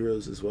of the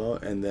heroes as well.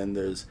 And then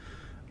there's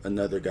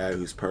another guy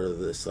who's part of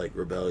this like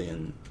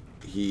rebellion.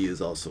 He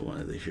is also one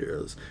of the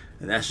heroes,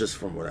 and that's just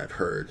from what I've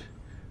heard,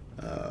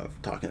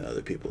 talking to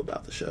other people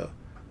about the show.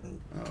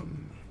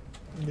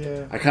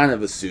 Yeah. I kind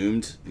of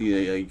assumed,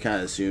 you kind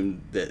of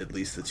assumed that at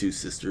least the 2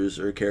 sisters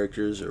are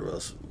characters, or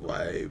else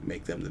why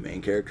make them the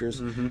main characters?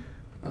 Mm-hmm.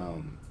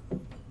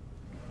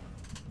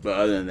 But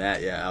other than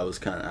that, yeah, I was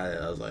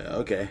like,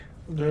 okay.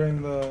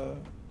 During the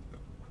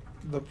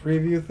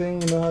preview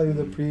thing, how you did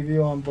the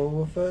preview on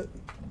Boba Fett?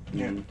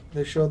 Yeah.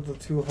 They showed the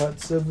 2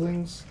 Hutt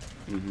siblings,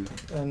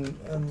 and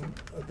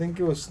I think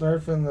it was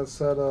Snurfin that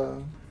said,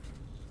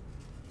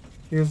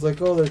 he was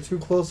like, "Oh, they're too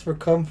close for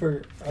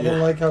comfort. I don't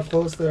like how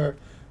close they are."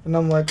 And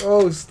I'm like,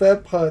 "Oh,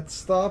 Step Hut,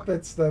 stop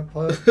it, Step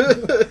Hut."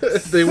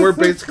 They were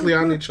basically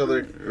on each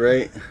other,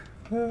 right?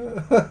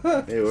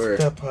 They were.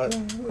 Step Hut.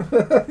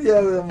 Yeah,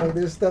 I'm like,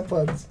 they're Step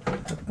Huts.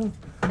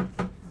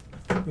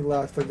 We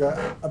laughed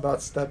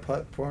about Step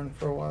Hut porn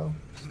for a while.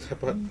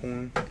 Step Hut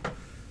porn.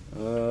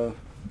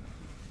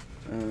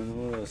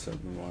 And what else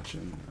I've been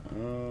watching?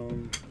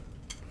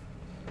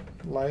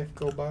 Life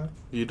go by.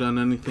 You done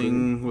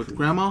anything with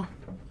Grandma?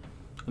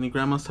 Any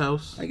Grandma's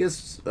house? I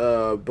guess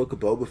Book of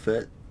Boba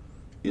Fett.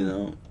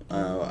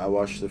 I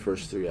watched the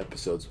first 3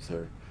 episodes with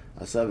her.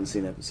 I still haven't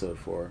seen episode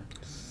 4.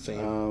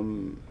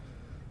 Same.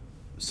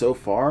 So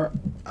far,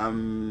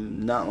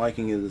 I'm not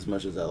liking it as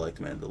much as I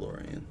liked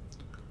Mandalorian.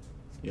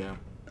 Yeah.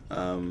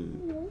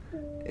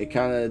 It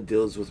kind of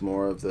deals with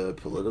more of the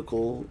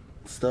political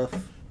stuff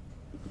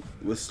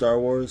with Star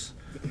Wars,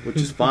 which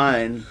is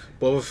fine.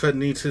 Boba Fett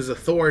needs his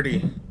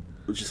authority.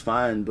 Which is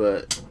fine,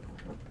 but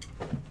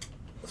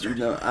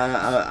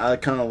I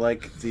kind of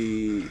like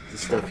the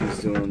stuff he's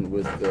doing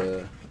with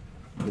the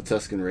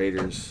Tusken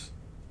Raiders.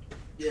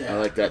 Yeah, I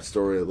like that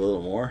story a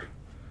little more.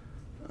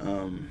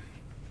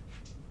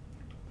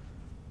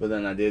 But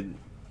then I did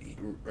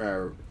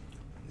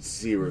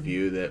see a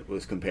review that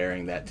was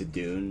comparing that to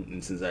Dune,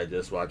 and since I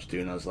just watched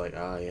Dune, I was like,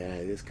 oh yeah,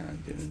 it is kind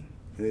of Dune.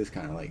 It is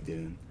kind of like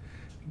Dune.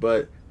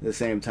 But at the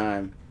same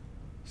time,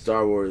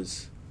 Star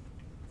Wars,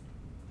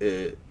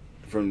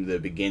 from the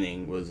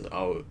beginning, was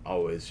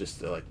always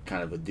just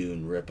kind of a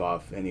Dune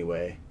ripoff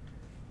anyway.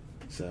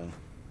 So.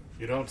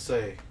 You don't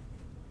say.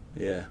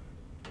 Yeah,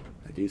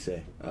 I do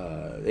say.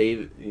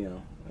 It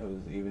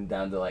was even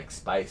down to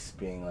spice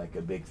being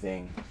a big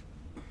thing.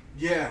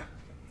 Yeah.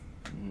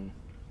 Mm-hmm.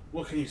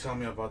 What can you tell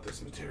me about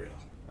this material?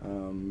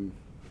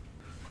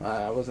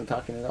 I wasn't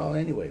talking at all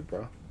anyway,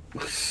 bro.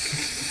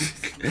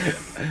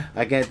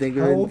 I can't think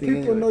of anything. How people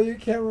anyway. Know you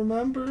can't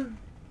remember?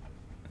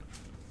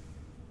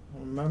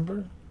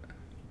 Remember?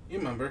 You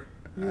remember.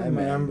 I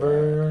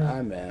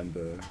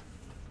remember.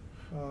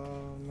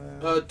 Oh,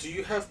 man. Do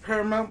you have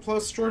Paramount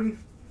Plus, Jordan?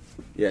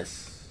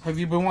 Yes. Have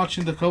you been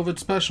watching the COVID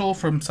special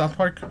from South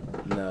Park?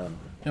 No.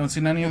 You haven't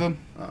seen any of them?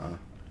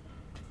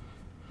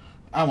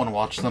 I want to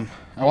watch them.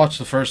 I watched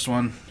the first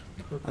one.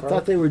 I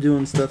thought they were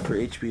doing stuff for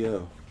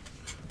HBO.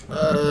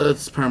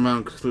 It's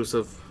Paramount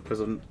exclusive because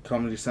of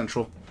Comedy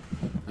Central.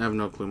 I have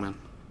no clue, man.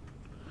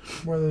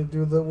 Where they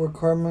do that, where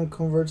Carmen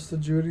converts to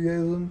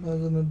Judaism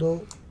as an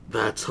adult.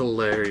 That's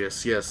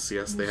hilarious. Yes,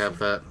 they have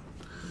that.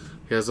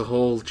 He has a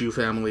whole Jewish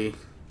family.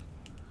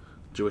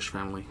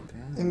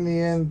 In the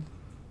end,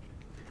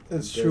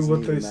 it's true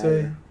what they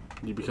say.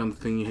 You become the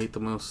thing you hate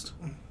the most.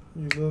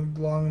 You live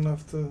long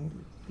enough to...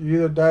 You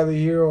either die the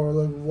hero or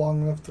live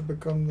long enough to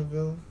become the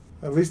villain.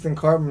 At least in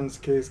Cartman's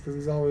case, because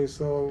he's always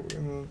so...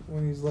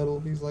 when he's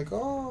little, he's like,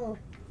 oh...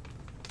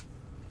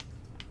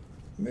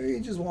 Maybe he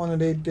just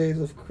wanted 8 days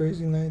of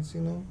crazy nights,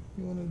 you know?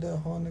 He wanted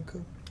that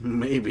Hanukkah.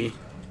 Maybe.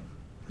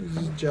 He's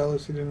just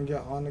jealous he didn't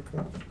get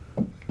Hanukkah.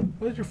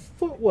 What's your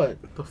foot wet?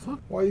 The fuck?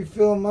 Why you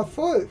feeling my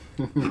foot?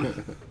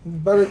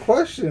 Better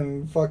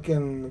question,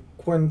 fucking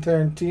Quentin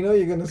Tarantino.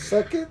 You gonna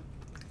suck it?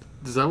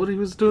 Is that what he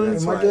was doing?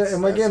 Am I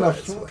getting a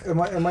Is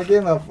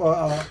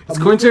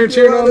Quentin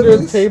Tarantino under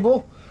the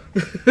table?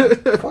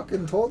 I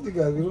fucking told you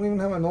guys, we don't even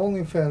have an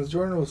OnlyFans.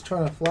 Jordan was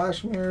trying to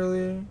flash me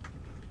earlier.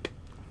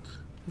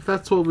 If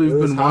that's what we've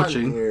been hot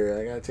watching. in here.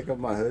 I gotta take off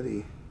my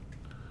hoodie.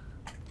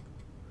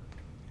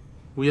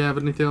 We have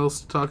anything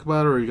else to talk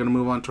about, or are you going to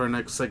move on to our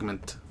next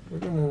segment? We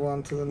can move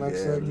on to the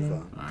next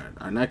segment. Alright,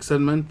 our next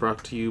segment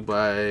brought to you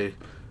by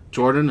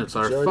Jordan. It's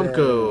our Jordan.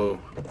 Funko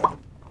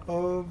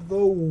of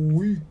the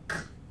week.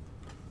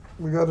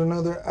 We got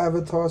another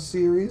Avatar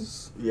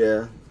series.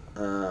 Yeah.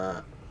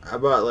 I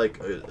bought like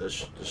a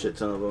shit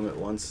ton of them at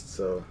once,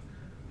 so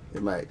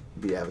it might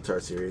be Avatar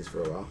series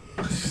for a while.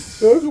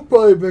 I could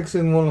probably mix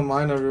in one of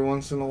mine every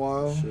once in a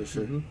while.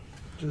 Sure. Mm-hmm.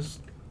 Just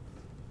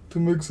to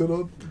mix it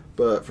up.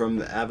 But from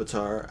the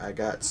Avatar, I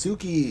got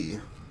Suki.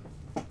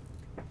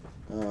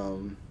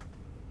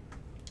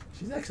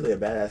 She's actually a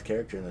badass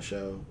character in the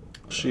show.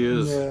 She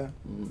is. Yeah.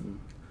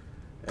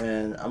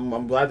 And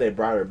I'm glad they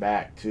brought her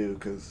back too,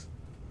 because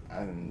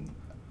I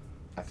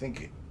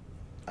think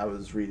I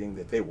was reading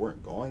that they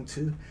weren't going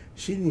to.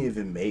 She didn't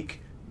even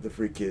make the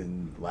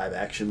freaking live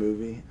action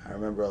movie. I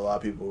remember a lot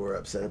of people were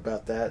upset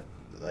about that.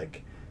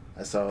 Like,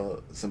 I saw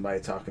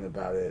somebody talking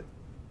about it,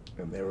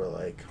 and they were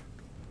like,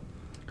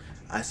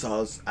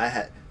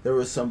 there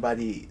was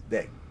somebody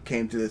that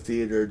came to the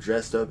theater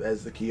dressed up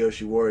as the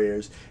Kyoshi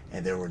Warriors,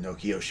 and there were no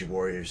Kyoshi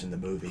Warriors in the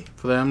movie.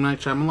 For the M. Night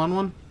Shyamalan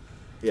one?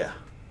 Yeah.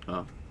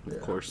 Oh, Yeah.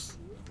 of course.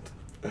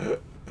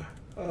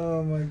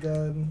 Oh my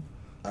god.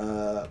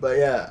 But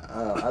yeah,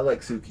 I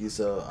like Suki,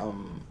 so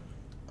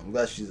I'm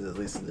glad she's at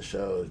least in the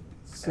show.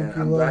 And Suki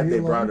I'm love glad you they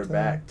long brought her time.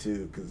 back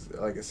too, because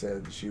like I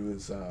said, she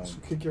was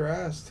She'll kick your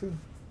ass too.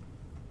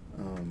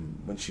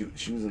 when she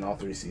was in all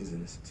 3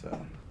 seasons, so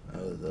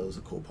that was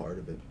a cool part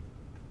of it.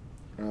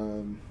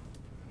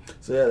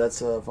 So yeah,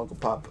 that's Funko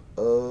Pop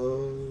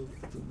of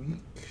the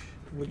week,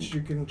 Which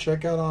you can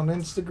check out on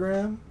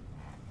Instagram.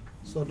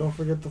 So don't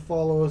forget to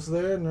follow us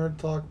there, Nerd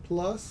Talk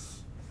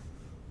Plus.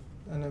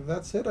 And if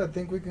that's it, I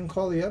think we can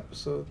call the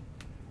episode.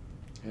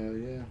 Hell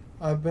yeah.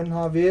 I've been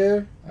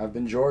Javier. I've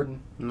been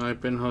Jordan. And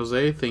I've been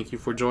Jose. Thank you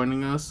for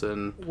joining us,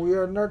 and We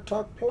are Nerd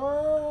Talk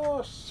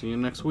Plus. see you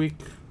next week.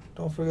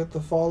 Don't forget to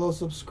follow,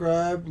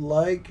 subscribe,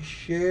 like,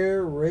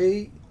 share,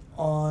 rate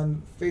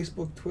on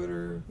Facebook,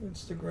 Twitter,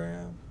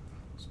 Instagram,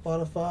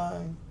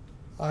 Spotify,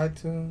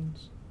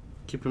 iTunes.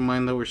 Keep in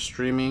mind that we're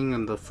streaming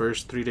on the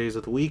first 3 days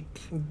of the week.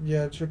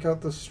 Yeah, check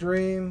out the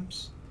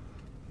streams.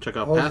 Check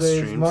out past Jose's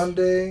streams.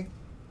 Monday.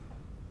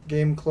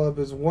 Game Club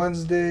is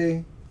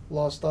Wednesday.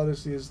 Lost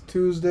Odyssey is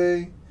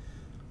Tuesday.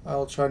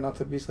 I'll try not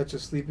to be such a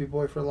sleepy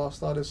boy for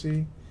Lost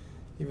Odyssey,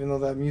 even though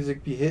that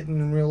music be hitting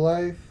in real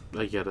life.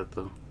 I get it,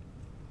 though.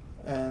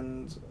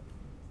 And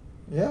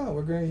yeah,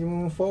 we're going to keep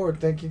moving forward.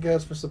 Thank you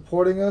guys for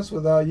supporting us.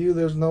 Without you,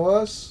 there's no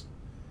us.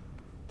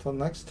 Till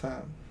next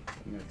time.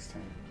 Next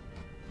time.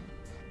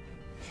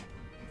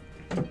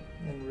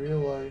 In real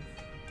life.